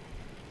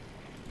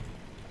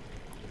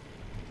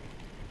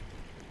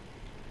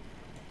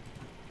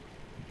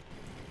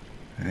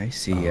 I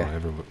see ya.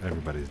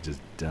 Everybody's just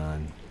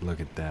done.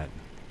 Look at that.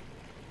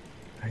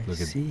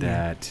 Look at ya.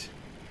 that.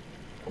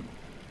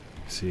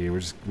 See, we're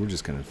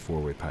just gonna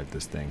four-way pipe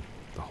this thing,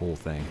 the whole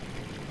thing.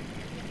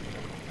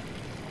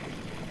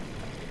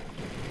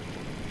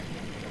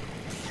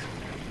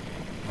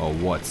 Oh,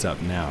 what's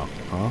up now?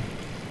 Huh?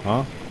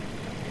 Huh?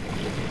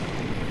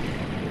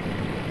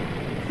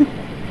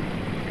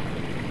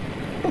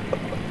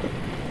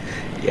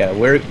 Yeah,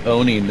 we're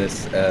owning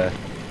this.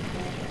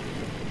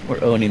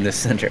 We're owning this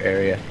center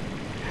area.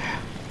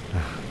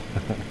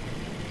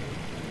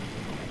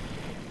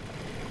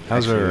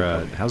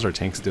 How's our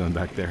tanks doing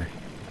back there?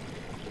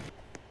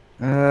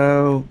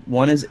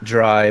 One is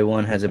dry.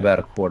 One has about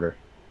a quarter.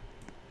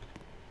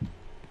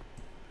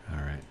 All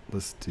right,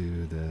 let's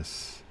do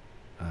this.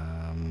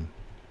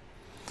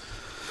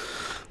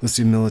 Let's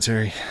do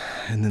military,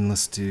 and then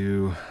let's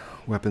do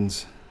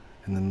weapons,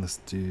 and then let's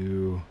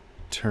do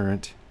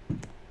turret.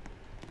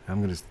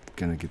 I'm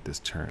gonna get this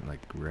turret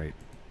like right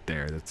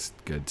there. That's a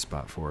good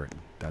spot for it.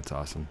 That's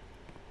awesome.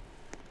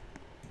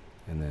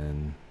 And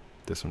then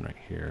this one right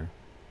here.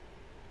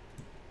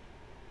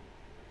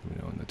 Let me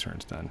know when the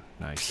turn's done.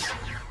 Nice.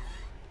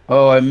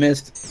 Oh, I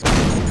missed.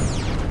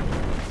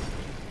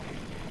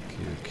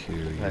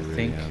 Q, I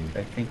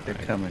think they're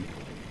coming.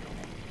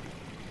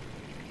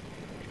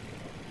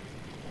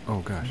 Oh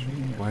gosh,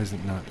 why is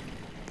it not?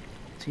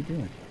 What's he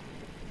doing?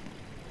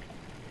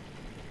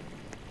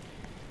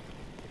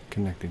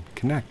 Connecting.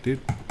 Connect, dude.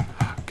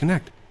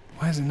 Connect.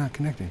 Why is it not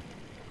connecting?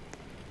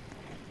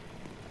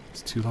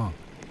 It's too long.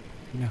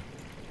 No.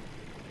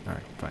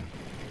 Alright, fine.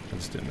 I'll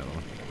just do another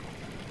one.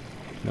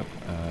 Nope.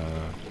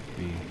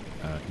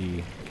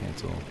 E,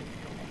 cancel.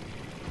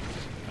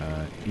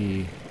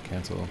 E,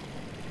 cancel.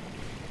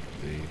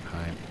 The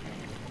pipe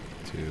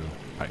to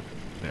pipe.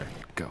 There.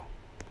 Go.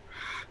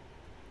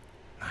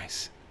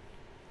 Nice.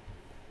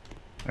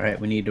 Alright,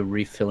 we need a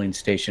refilling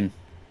station.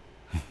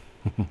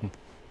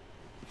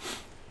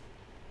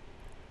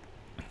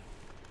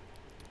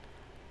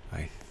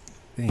 I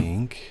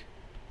think...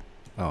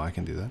 Oh, I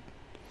can do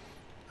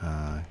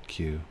that.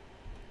 Q,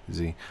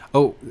 Z.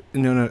 Oh,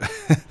 no.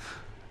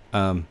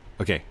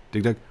 Okay,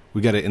 DigDug,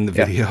 we got to end the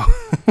video.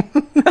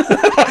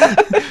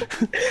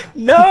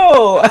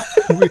 No!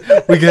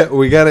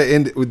 we got to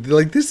end it.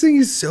 Like, this thing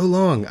is so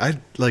long.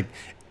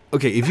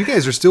 Okay, if you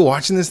guys are still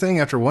watching this thing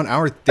after 1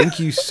 hour, thank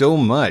you so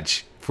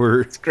much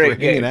for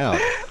hanging out.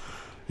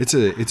 It's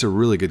a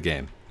really good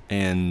game,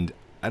 and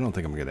I don't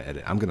think I'm gonna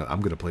edit. I'm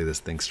gonna play this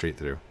thing straight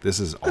through. This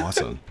is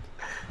awesome.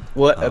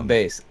 What a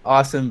base!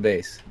 Awesome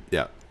base.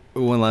 Yeah.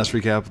 One last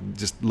recap.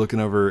 Just looking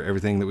over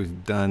everything that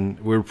we've done.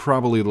 We're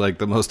probably like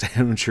the most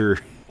amateur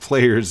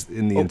players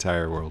in the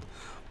entire world,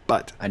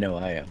 but I know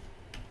I am.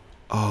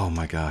 Oh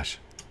my gosh,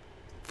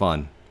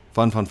 fun.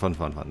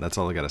 That's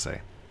all I gotta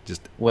say.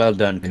 Just well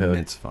done, Code.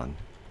 Immense fun.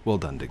 Well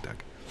done, DigDug.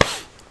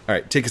 All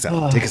right, take us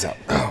out. Take us out.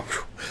 Oh.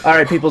 All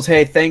right, peoples.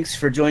 Hey, thanks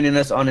for joining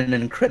us on an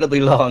incredibly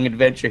long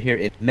adventure here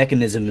in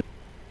Mechanisim.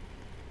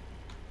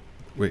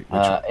 Wait,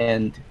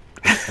 and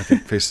I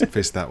think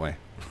face that way.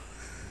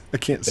 I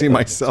can't see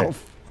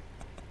myself.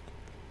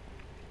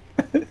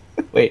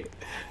 Wait.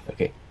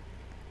 Okay.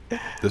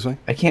 This way?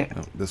 I can't.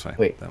 No, this way.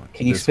 Wait. That way.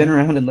 Can you spin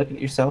around and look at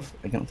yourself?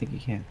 I don't think you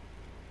can.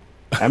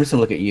 I'm just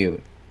gonna look at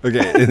you. Okay,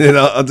 and then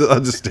I'll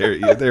just stare at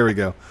you. There we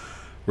go.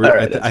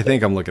 Right, I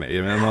think I'm looking at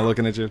you. I'm not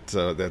looking at you,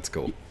 so that's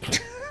cool.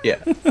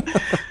 Yeah.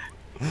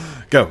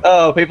 Go.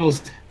 Oh, people,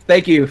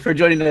 thank you for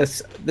joining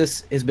us.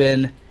 This has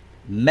been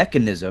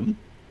Mechanisim,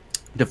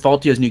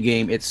 Defaultio's new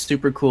game. It's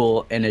super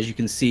cool, and as you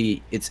can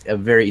see, it's a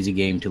very easy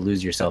game to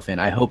lose yourself in.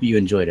 I hope you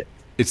enjoyed it.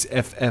 It's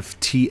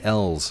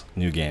FFTL's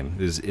new game.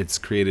 It's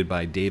created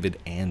by David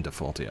and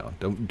Defaultio.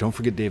 Don't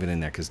forget David in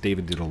there, because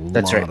David did a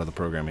lot of the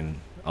programming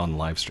on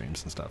live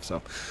streams and stuff.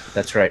 So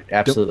that's right,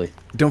 absolutely.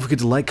 Don't forget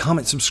to like,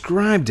 comment,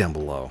 subscribe down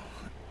below.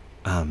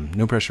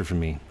 No pressure from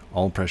me,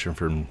 all pressure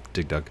from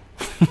DigDug.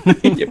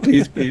 Yeah,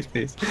 please.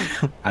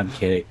 I'm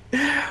kidding.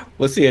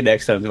 We'll see you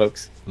next time,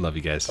 folks. Love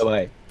you guys.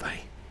 Bye-bye. Bye.